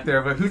around back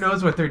there, but who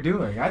knows what they're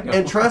doing? I don't.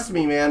 And trust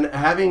me, man,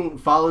 having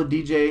followed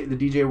the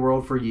DJ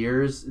world for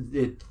years,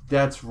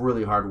 that's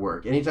really hard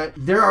work. Anytime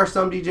there are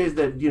some DJs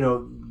that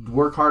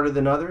work harder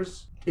than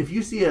others. If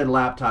you see a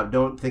laptop,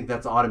 don't think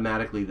that's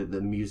automatically that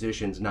the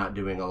musician's not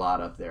doing a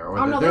lot up there. Or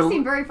Oh that no, they're- they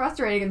seem very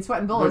frustrating and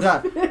sweating they're bullets.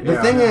 not. The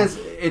Yeah. thing is,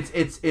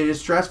 it is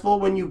stressful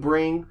when you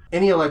bring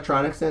any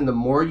electronics in. The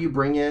more you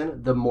bring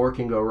in, the more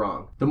can go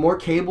wrong. The more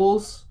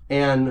cables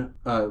and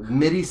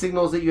MIDI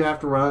signals that you have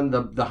to run,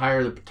 the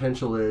higher the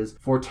potential is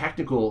for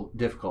technical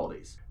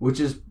difficulties, which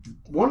is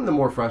one of the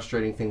more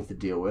frustrating things to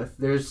deal with.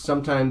 There's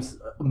sometimes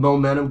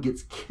momentum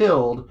gets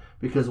killed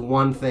because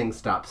one thing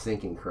stops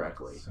syncing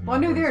correctly. Well, I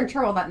knew they were in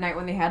trouble that night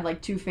when they had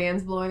like 2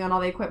 fans blowing on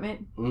all the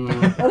equipment. Mm.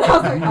 And I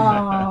was like,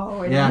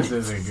 oh. Yeah. This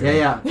isn't good.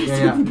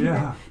 Yeah.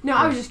 Yeah. No,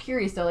 I was just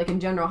curious though, like in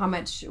general,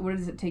 what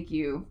does it take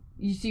you?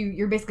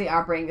 You're basically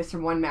operating this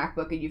from one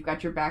MacBook and you've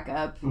got your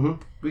backup.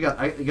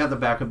 I got the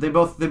backup. They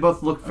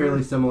both look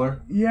fairly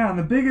similar. Yeah, and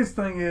the biggest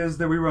thing is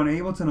that we run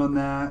Ableton on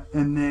that,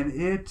 and then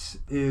it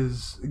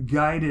is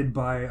guided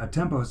by a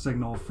tempo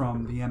signal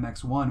from the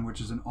MX1, which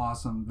is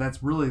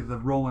that's really the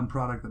Roland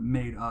product that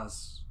made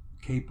us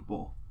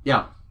capable.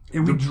 Yeah.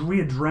 And we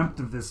had dreamt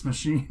of this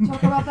machine.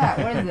 Talk about that.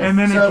 What is this? And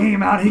then So- it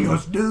came out, he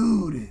goes,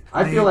 dude,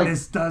 I feel like-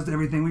 this does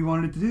everything we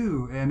wanted it to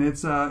do. And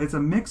it's a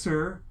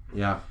mixer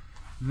Yeah.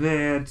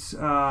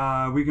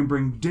 that we can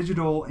bring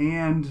digital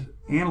and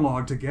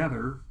analog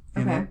together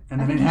in Okay. it.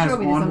 And I then think it you has showed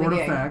me this on the onboard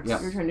gig. effects. Yeah.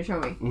 You were trying to show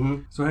me. Mm-hmm.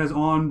 So it has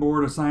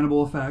onboard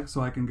assignable effects,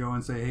 so I can go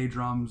and say, hey,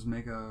 drums,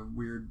 make a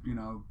weird,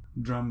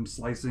 drum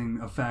slicing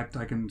effect.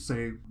 I can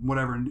say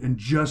whatever and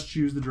just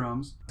choose the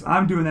drums.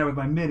 I'm doing that with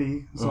my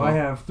MIDI, so I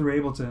have through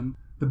Ableton.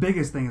 The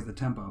biggest thing is the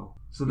tempo.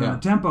 So then Yeah.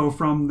 the tempo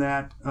from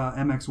that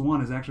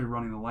MX1 is actually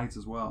running the lights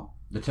as well.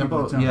 The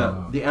tempo, The tempo.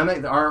 yeah. The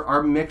MX,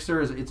 our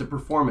mixer it's a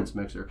performance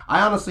mixer.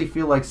 I honestly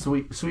feel like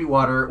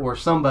Sweetwater or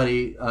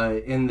somebody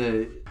in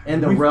the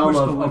We've realm pushed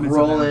the of limits of that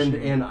Roland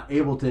machine. and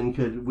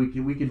Ableton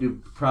we could do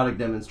product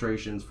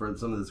demonstrations for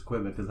some of this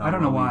equipment because I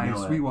don't know why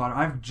Sweetwater.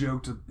 I've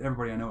joked to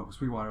everybody I know at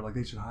Sweetwater like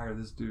they should hire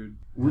this dude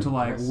to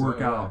like Yes, work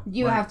yeah. out. Do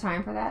you Like, have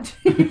time for that?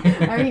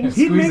 I mean, He'd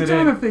Squeeze make it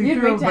time in. if they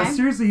You'd feel, make but time?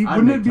 seriously, I'd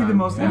wouldn't make it be the time,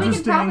 most yeah. We could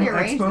interesting probably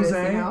arrange expose?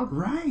 this,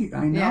 Right,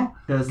 I know. Yeah.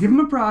 Because Give him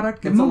a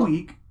product, give it's him a a lo-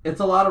 week. it's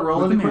a lot of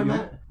Roland With the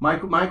equipment. manual. My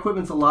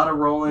equipment's a lot of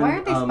rolling. Why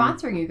aren't they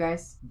sponsoring you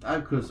guys?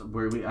 Because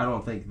I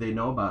don't think they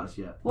know about us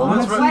yet. Well,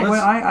 let's- why,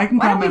 let's- I can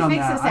why don't we comment on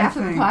fix that. this I after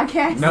think- the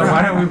podcast? No,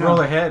 why don't we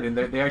roll ahead and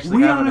they actually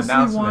We have an honestly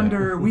announcement.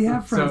 wonder. We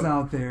have friends So-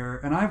 out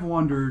there, and I've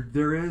wondered.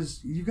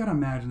 You've got to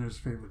imagine there's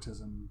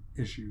favoritism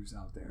issues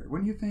out there.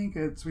 Wouldn't you think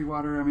at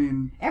Sweetwater? I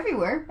mean,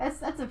 Everywhere.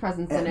 That's a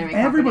presence in every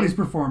everybody's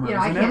company. performers. You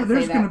know, I and can't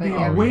there's say going that, to be but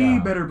yeah. way yeah.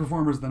 better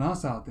performers than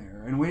us out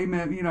there, and way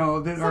that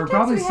are Sometimes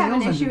probably we have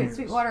an sales issue engineers. at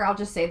Sweetwater. I'll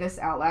just say this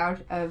out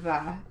loud.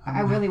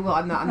 I really will.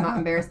 I'm not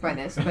embarrassed by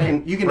this,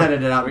 but You can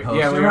edit it out in post.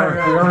 Yeah, we Right,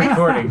 are right.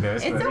 recording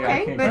this. it's but yeah,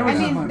 okay. can't But go I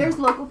down. mean, fine. there's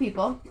local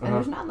people and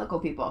there's non-local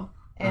people,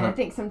 and I Uh-huh.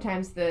 think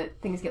sometimes the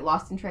things get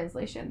lost in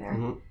translation there.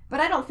 Mhm. But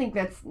I don't think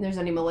there's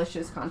any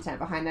malicious content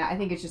behind that. I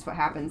think it's just what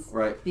happens.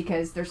 Right.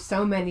 Because there's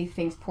so many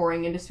things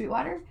pouring into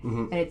Sweetwater,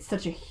 Mhm. and it's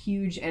such a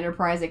huge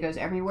enterprise that goes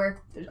everywhere.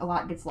 A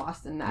lot gets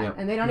lost in that, Yep.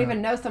 and they don't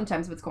even know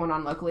sometimes what's going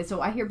on locally.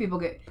 So I hear people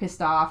get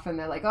pissed off, and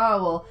they're like,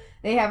 "Oh, well,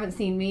 they haven't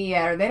seen me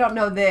yet, or they don't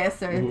know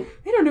this, or Mhm.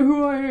 they don't know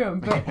who I am."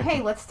 But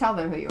hey, let's tell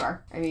them who you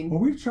are. I mean, Well,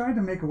 we've tried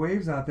to make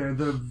waves out there.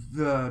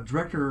 The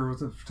director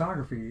was of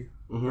photography.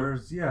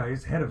 Mhm.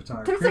 He's head of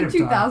photography. there's like creative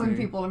 2,000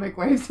 photography. people to make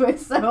waves with,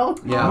 so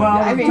Yeah. Well,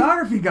 I the mean-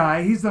 photography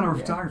guy, he's done our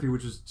photography,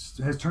 which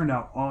has turned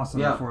out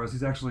awesome Yeah. for us.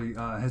 He's actually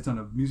has done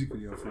a music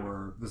video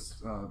for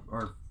this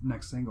our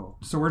next single.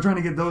 So we're trying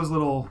to get those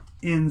little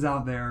ins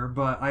out there.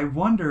 But I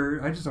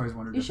just always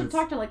wondered. you if should it's-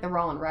 talk to like the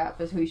Rollin'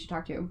 Rep is who you should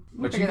talk to. We'll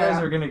But you figure that guys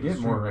out. are going to get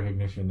more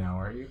recognition now,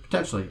 aren't you?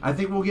 Potentially. I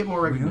think we'll get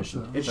more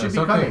recognition. so. It should That's be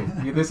okay.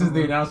 coming. Yeah, this is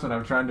the announcement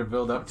I'm trying to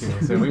build up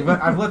to. So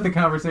I've let the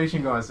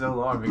conversation go on so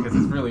long because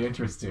it's really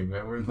interesting.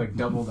 But we've like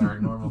doubled our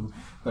normal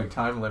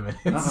time limit.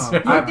 Uh-oh. So-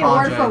 You get the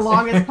award for apologize.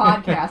 longest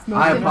podcast. Most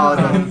I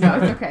apologize. interesting. No,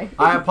 it's okay.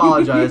 I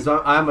apologize.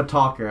 I'm a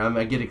talker.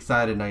 I get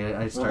excited and I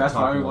well, start that's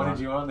why talking we a lot. wanted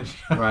you on the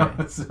show.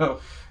 Right. So,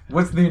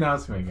 what's the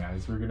announcement,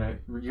 guys? You're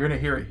gonna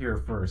hear it here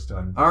first.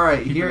 All right,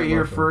 Keeping here it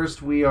here local.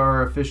 first, we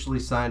are officially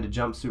signed to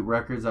Jumpsuit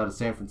Records out of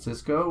San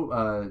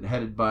Francisco,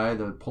 headed by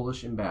the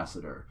Polish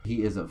ambassador.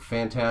 He is a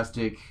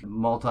fantastic,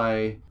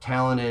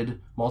 multi-talented,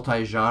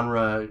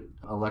 multi-genre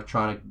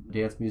electronic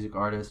dance music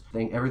artist.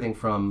 Everything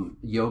from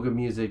yoga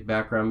music,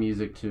 background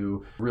music,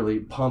 to really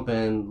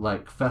pumping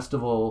like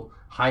festival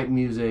hype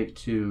music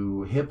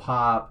to hip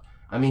hop.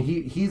 I mean,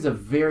 he's a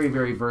very,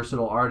 very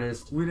versatile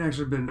artist. We'd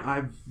actually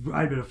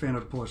I've been a fan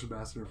of Polish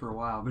Ambassador for a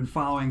while. Been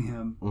following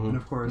him, Mhm. and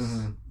of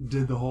course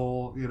did the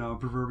whole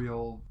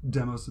proverbial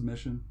demo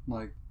submission.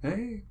 Like,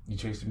 hey, You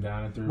chased him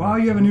down and threw. wow,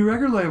 you have a new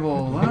record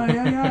label.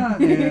 Yeah.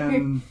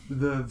 And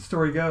the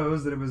story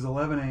goes that it was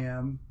 11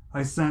 a.m.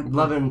 I sent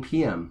 11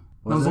 p.m.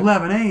 It was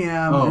 11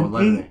 a.m. Oh, and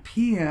 11 8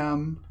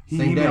 p.m. He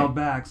Same day. emailed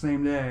back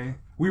same day.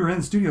 We were in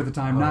the studio at the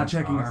time, Oh, not that's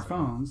checking our awesome.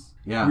 phones.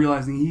 Yeah.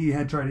 Realizing he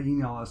had tried to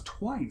email us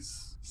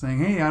twice, saying,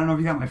 "Hey, I don't know if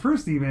you got my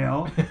first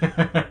email.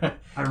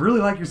 I really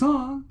like your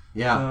song."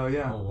 Yeah. So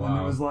yeah, Oh, and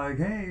wow. it was like,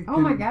 "Hey, Oh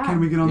my God. can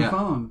we get on Yeah. the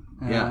phone?"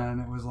 And Yeah.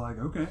 it was like,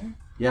 "Okay."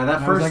 Yeah, And that I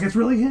was first like, "It's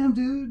really him,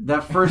 dude."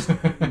 that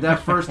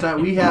first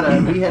time we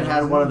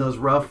had one of those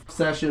rough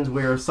sessions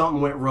where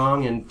something went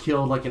wrong and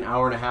killed like an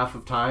hour and a half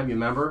of time. You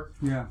remember?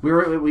 Yeah.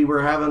 We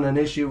were having an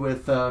issue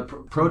with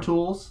Pro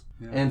Tools.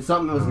 Yeah. And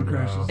something was, Oh, no.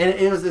 crashes. and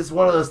it's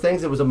one of those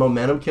things that was a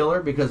momentum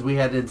killer because we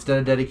had, instead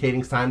of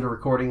dedicating time to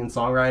recording and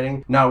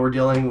songwriting, now we're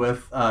dealing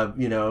with,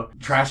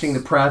 trashing the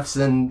prefs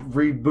and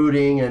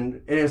rebooting,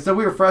 and so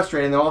we were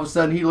frustrated. And then all of a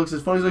sudden he looks at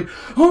his phone, he's like,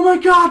 "Oh my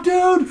god,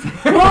 dude!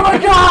 Oh my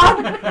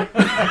god!"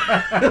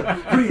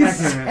 Pretty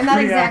accurate. And that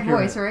pretty exact accurate.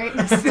 voice, right?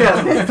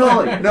 Yeah,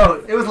 totally.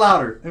 No, it was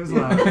louder. It was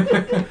loud. I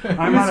He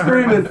might was have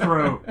hurt my screaming.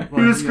 throat.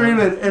 He was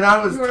screaming, and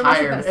I was You were listening to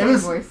tired. that It same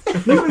was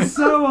voice. He was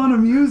so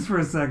unamused for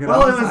a second.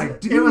 well, I it was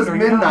like, dude, it was are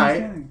you not midnight.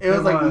 understanding? It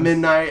was like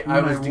midnight. I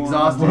was Midnight one.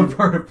 exhausted. What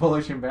part of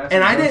Polish ambassador?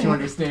 And I don't didn't- you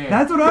understand?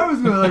 That's what I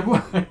was going like.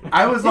 What?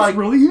 I was It's like,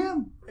 really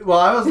him. well,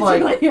 I was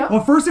like,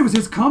 Well, first it was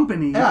his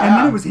company, Yeah, and yeah.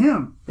 then it was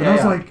him. And Yeah, I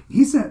was yeah. like,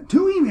 he sent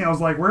 2 emails.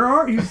 Like, where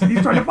are you?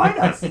 He's trying to find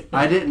us.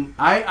 I didn't.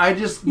 I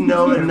just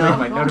know Make my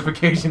enough.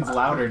 notifications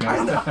louder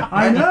now.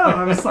 I know.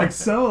 I was like,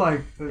 so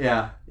like,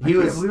 Yeah, I he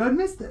can't was. believe I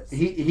missed this.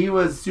 He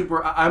was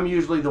super. I'm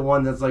usually the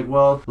one that's like,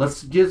 well,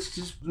 let's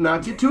just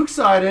not get too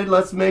excited.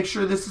 Let's make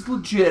sure this is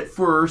legit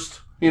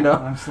first. You know.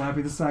 I'm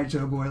Slappy the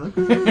sideshow boy. Like,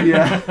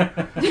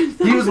 Yeah.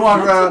 He was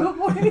walking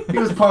around. He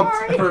was pumped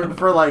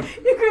for like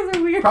You guys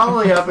are weird.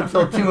 probably up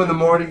until 2 in the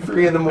morning,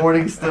 3 in the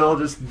morning, still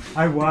just.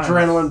 I was.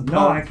 Adrenaline No,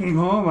 pump. I came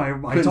home. I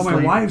Couldn't told my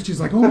sleep. wife. She's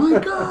like, oh my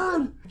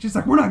god. She's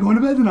like, we're not going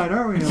to bed tonight,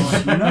 are we? And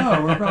I'm like,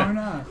 no, we're probably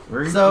not.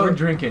 So, we're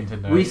drinking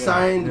tonight. We yeah.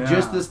 signed Yeah.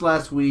 just this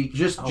last week,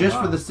 just Oh, for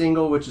wow. the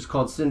single, which is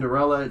called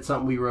Cinderella. It's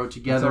something we wrote It's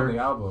on together. the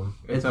album.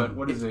 It's It's- on.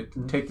 What is it?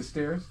 Take the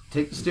stairs.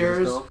 Take the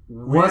Stairs We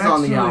was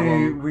on the actually-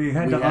 album. we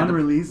had to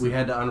unrelease it. We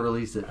had to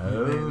unrelease it.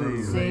 Oh.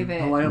 They Save it.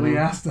 politely Mhm.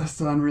 asked us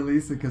to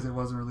unrelease it because it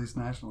wasn't released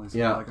nationally. So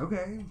Yeah. we're like,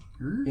 okay.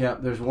 Yeah,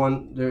 there's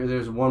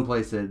one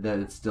place that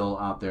it's still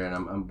out there,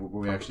 and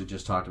we actually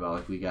just talked about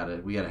like we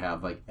gotta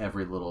have like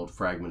every little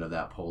fragment of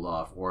that pulled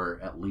off, or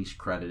at least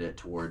credit it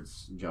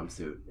towards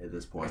Jumpsuit at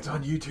this point. It's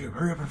on YouTube.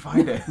 Hurry up and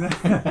find it.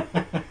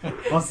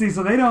 Well, see,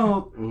 so they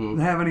don't Mhm.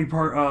 have any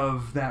part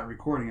of that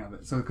recording of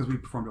it, so because we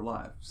performed it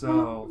live.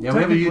 So Yeah,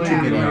 we have a technically-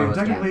 YouTube video. yeah,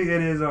 technically,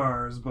 it is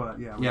ours, but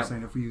yeah, we're Yeah.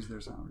 saying if we use their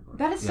sound recording.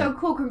 That is so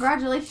cool.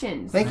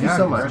 Congratulations. Thank you Yeah,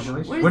 so much.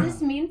 congratulations. What does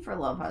this mean for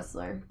Love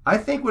Hustler? I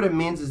think what it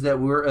means is that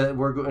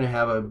we're going to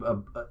have a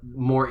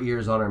more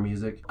ears on our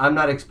music. I'm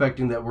not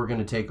expecting that we're going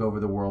to take over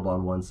the world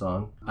on one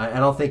song. I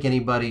don't think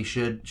anybody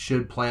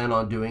should plan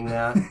on doing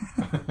that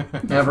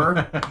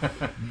ever.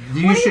 What do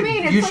you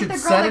mean? It's You like should the girl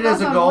set that it goes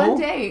as a on goal. one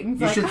date and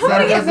it's You like, should I'm set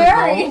gonna it get as a goal.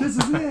 married. This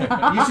is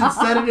it. You should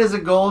set it as a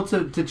goal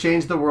to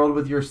change the world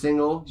with your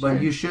single,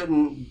 but you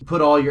shouldn't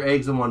put all your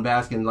eggs in one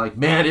basket and like,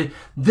 man,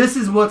 this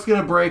is what's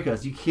going to break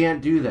us. You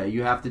can't do that.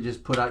 You have to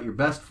just put out your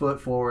best foot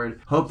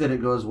forward, hope that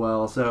it goes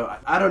well. So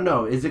I don't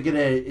know. Is it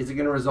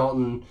gonna result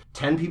in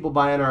 10 people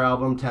buying our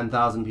album,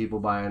 10,000 people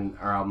buying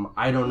our album?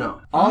 I don't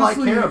know. All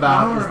Honestly, I care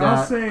about is I'll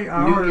that say new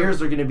our-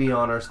 ears are going to be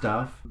on our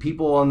stuff.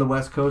 People on the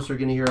West Coast are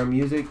going to hear our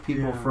music.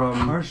 People Yeah.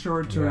 from our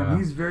short term. Yeah.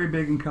 He's very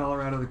big in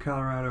Colorado, the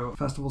Colorado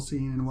festival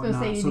scene and say whatnot. you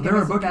So, need to they're give a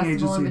us some booking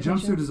festival agency. Jumpsuit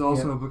invitations? is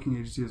also a booking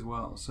agency as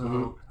well.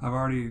 So I've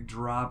already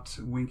dropped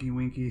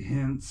winky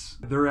hints.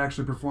 They're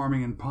actually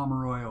performing in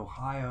Pomeroy,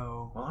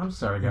 Ohio. Well, I'm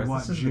sorry, guys. What,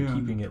 This is June? the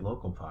Keeping It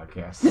Local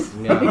podcast.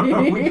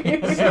 yeah. We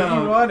can't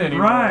say you want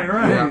anymore.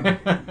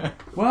 Right.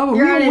 Well, but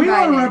You're we want to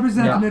uninvited.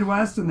 represent Yeah. the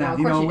Midwest in No, that. of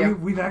You course know, you do.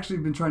 we've actually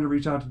been trying to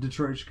reach out to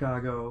Detroit,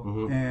 Chicago,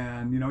 Mhm.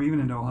 and even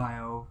into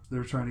Ohio.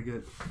 They're trying to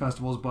get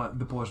festivals, but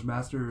the Polish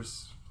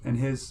Masters and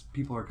his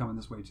people are coming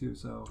this way too.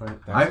 So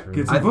That's true.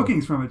 get some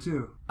bookings from it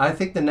too. I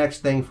think the next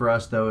thing for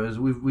us though is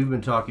we've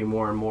been talking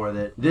more and more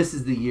that this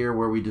is the year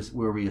where we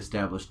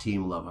establish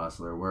Team Love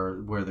Hustler,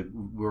 where we're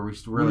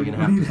really going to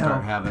have We to need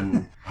start help.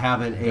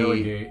 having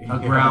Delegate.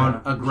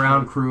 a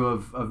ground crew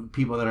of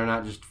people that are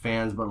not just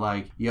fans, but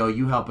like, yo,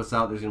 you help us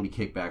out. There's going to be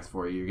kickbacks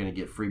for you. You're going to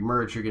get free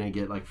merch. You're going to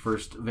get like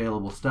first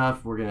available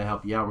stuff. We're going to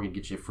help you out. We're going to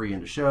get you free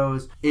into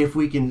shows. If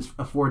we can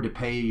afford to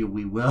pay you,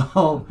 we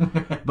will.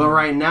 But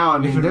right now, I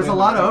mean, there's a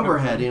lot of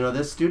overhead.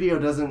 This studio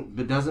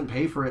doesn't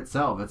pay for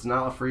itself. It's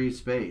not a free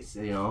space.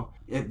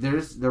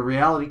 There's the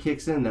reality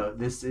kicks in though.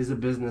 This is a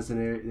business and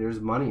there's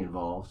money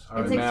involved. All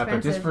right, It's Matt, but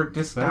just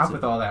expensive. stop Expensive.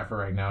 with all that for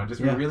right now. Just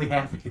Yeah. be really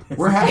happy.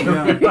 We're happy.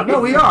 Yeah. No,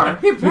 we are.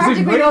 He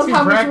practically way knows too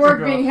how much work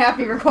practical. being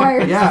happy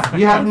requires. Yeah,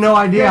 you have no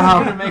idea Gonna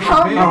how. make it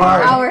How big. many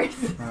hard.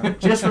 hours?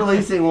 Just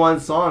releasing one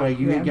song, like,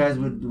 you Yeah. guys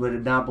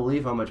would not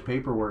believe how much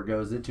paperwork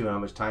goes into it, how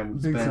much time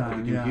Big spent time,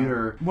 with the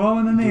computer. Yeah. Well,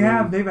 and then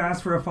doing- they've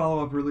asked for a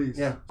follow up release.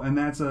 Yeah. And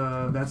that's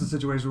a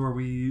situation where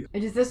we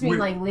Does this mean We're-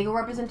 like legal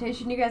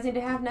representation you guys need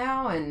to have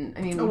now? And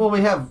I mean, Oh, well,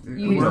 we have.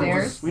 You use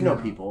theirs? We know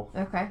people.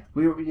 okay.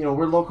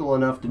 We're local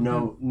enough to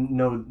know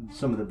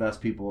some of the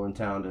best people in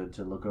town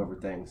to look over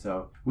things.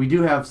 So we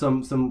do have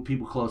some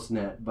people close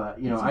knit, but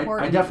It's I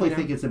important, definitely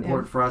think it's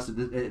important for us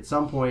at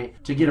some point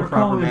to get a we're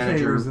proper calling in manager.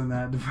 favors in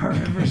that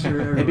department for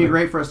sure. It'd be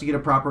great for us to get a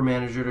proper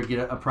manager, to get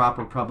a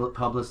proper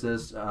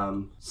publicist.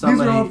 These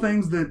Somebody. are all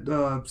things that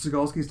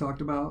Sigalski's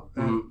talked about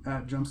Mhm.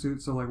 at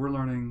Jumpsuit. So like we're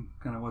learning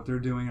kind of what they're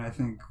doing, and I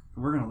think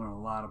we're going to learn a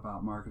lot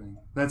about marketing.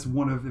 That's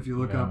one of, if you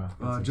look Yeah, up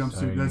that's Jumpsuit,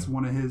 exciting. that's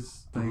one of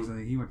his things. I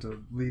think he went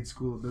to Leeds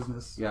School of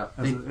Business. Yeah.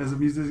 as a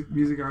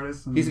music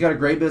artist. And He's got a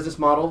great business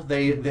model.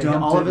 They Dumped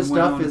all it of his and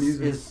went stuff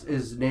on to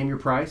is name your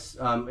price.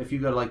 If you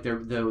go to like the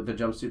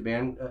Jumpsuit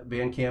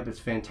band camp, it's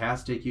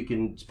fantastic. You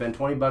can spend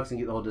 $20 and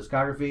get the whole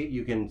discography.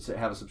 You can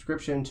have a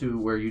subscription to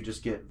where you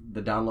just get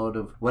the download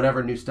of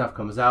whatever new stuff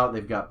comes out.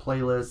 They've got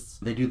playlists.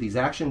 They do these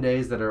action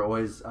days that are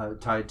always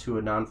tied to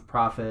a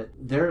non-profit.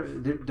 They're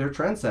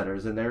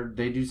trendsetters, and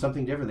they do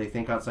something different. They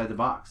think outside the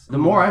box. The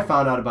more I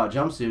found out about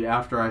Jumpsuit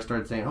after I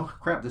started saying, "Oh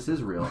crap, this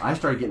is real," I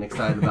started getting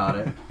excited about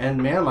it.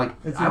 And man, like,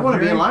 It's I a want to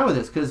be in very- line with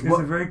this because It's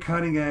a very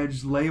cutting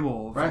edge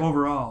label Right.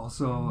 overall.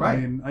 So Right.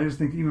 I mean, I just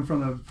think even from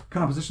the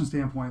composition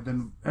standpoint,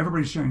 then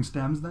everybody's sharing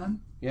stems then.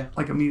 Yeah.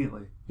 Like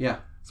immediately. yeah,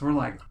 So we're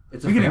like,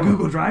 it's we get a family.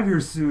 Google Drive here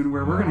soon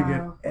where we're going to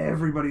Wow. get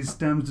everybody's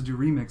stems to do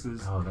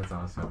remixes. Oh, that's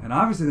awesome. And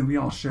obviously then we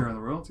all share in the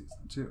royalties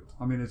too.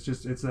 I mean,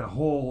 it's a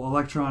whole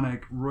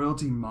electronic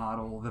royalty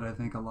model that I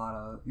think a lot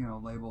of,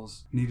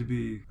 labels need to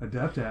be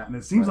adept at. And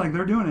it seems like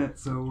they're doing it.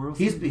 So we're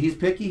He's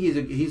picky.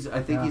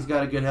 I think he's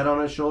got a good head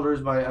on his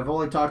shoulders. I've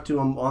only talked to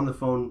him on the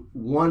phone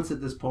once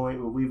at this point,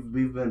 but we've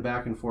been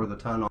back and forth a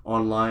ton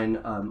online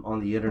on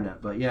the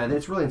internet. But yeah,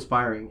 it's really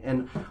inspiring.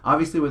 And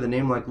obviously with a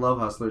name like Love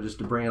Hustler, just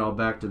to bring it all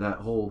back to that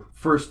whole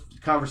first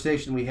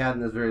conversation we had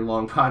in this very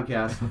long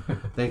podcast.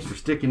 Thanks for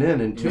sticking in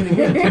and tuning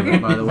in to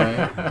it, by the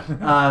way.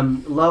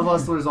 Love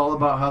Hustler is all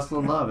about hustle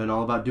and love, and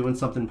all about doing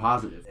something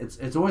positive.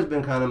 It's always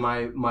been kind of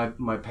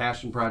my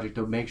passion project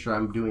to make sure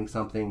I'm doing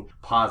something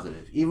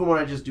positive. Even when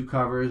I just do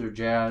covers or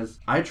jazz,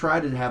 I try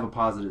to have a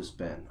positive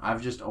spin.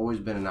 I've just always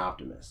been an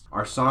optimist.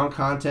 Our song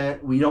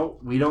content, we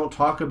don't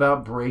talk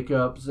about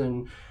breakups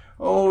and,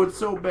 oh, it's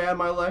so bad,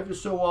 my life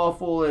is so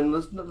awful, and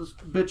let's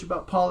bitch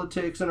about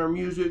politics and our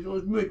music, and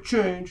let's make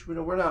change.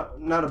 We're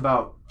not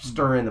about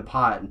stirring the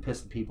pot and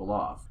pissing people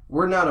off.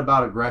 we're not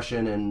about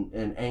aggression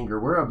and anger.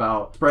 We're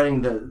about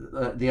spreading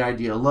the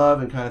idea of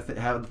love and kind of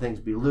having things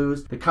be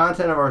loose. The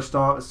content of our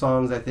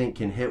songs, I think,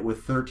 can hit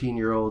with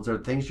 13-year-olds. Are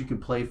things you can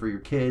play for your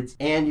kids,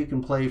 and you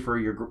can play for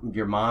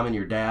your mom and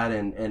your dad,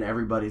 and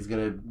everybody's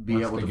going to be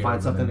Once able they to get find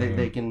over something the that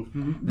they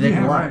can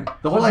Yeah, like.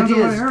 right. The whole Depends on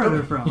idea what is era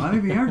they're from. I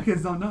think the younger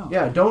kids don't know.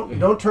 yeah,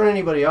 don't turn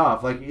anybody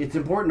off. Like, it's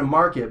important to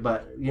market,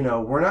 but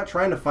we're not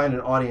trying to find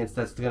an audience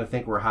that's going to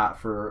think we're hot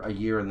for a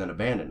year and then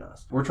abandon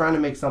us. We're trying to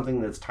make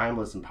something that's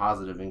timeless and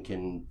positive and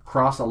can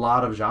cross a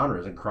lot of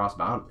genres and cross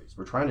boundaries.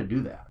 We're trying to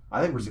do that.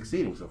 I think we're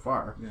succeeding so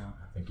far. Yeah.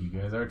 I think you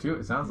guys are too.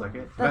 It sounds like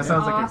it. That's that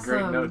sounds like a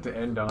great awesome. note to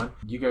end on.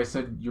 You guys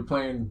said you're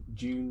playing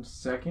June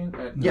 2nd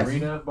at Yes.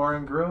 Marina Bar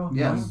and Grill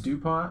Yes. in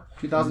DuPont.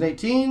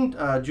 2018,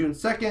 June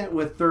 2nd,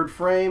 with Third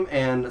Frame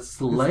and It's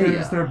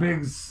Slayer. their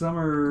big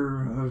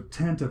summer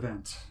tent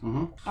event.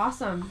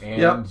 Awesome.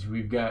 And Yep.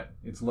 we've got,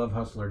 it's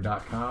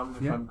lovehustler.com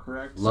if Yep. I'm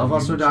correct.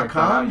 Lovehustler.com. you can check that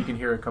out. You can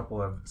hear a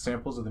couple of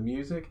samples of the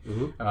music.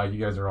 Mhm. You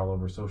guys are all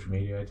over social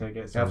media, I take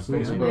it. So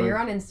Absolutely. I know Facebook, you're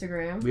on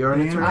Instagram. We are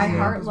on And Instagram. I Yeah.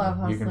 heart Love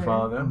Hustler. you can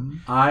follow them.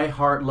 I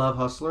Heart Love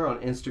Hustler on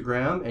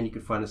Instagram, and you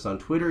can find us on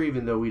Twitter,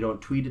 even though we don't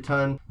tweet a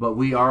ton. But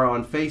we are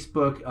on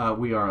Facebook.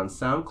 We are on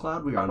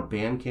SoundCloud. We are on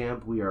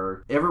Bandcamp. We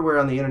are everywhere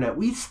on the internet.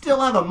 We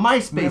still have a We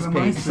MySpace have a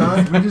page, MySpace.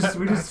 son.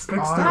 We just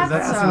fixed odd. it. Is that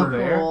That's still so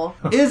there? cool.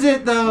 Is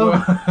it though?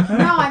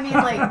 No, I mean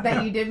like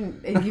that you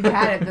didn't. You've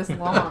had it this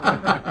long.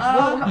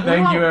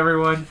 Thank you,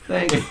 everyone.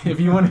 Thanks. If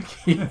you want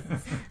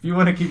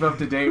to keep up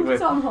to date with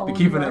It's on the hold,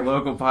 Keeping It Mark.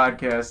 Local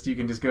podcast, you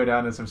can just go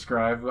down and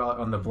subscribe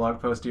on the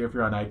blog post here. If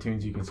you're on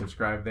iTunes, you can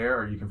subscribe there,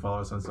 or you can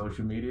follow us on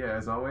social media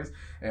as always.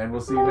 And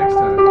we'll see you next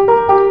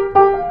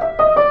time.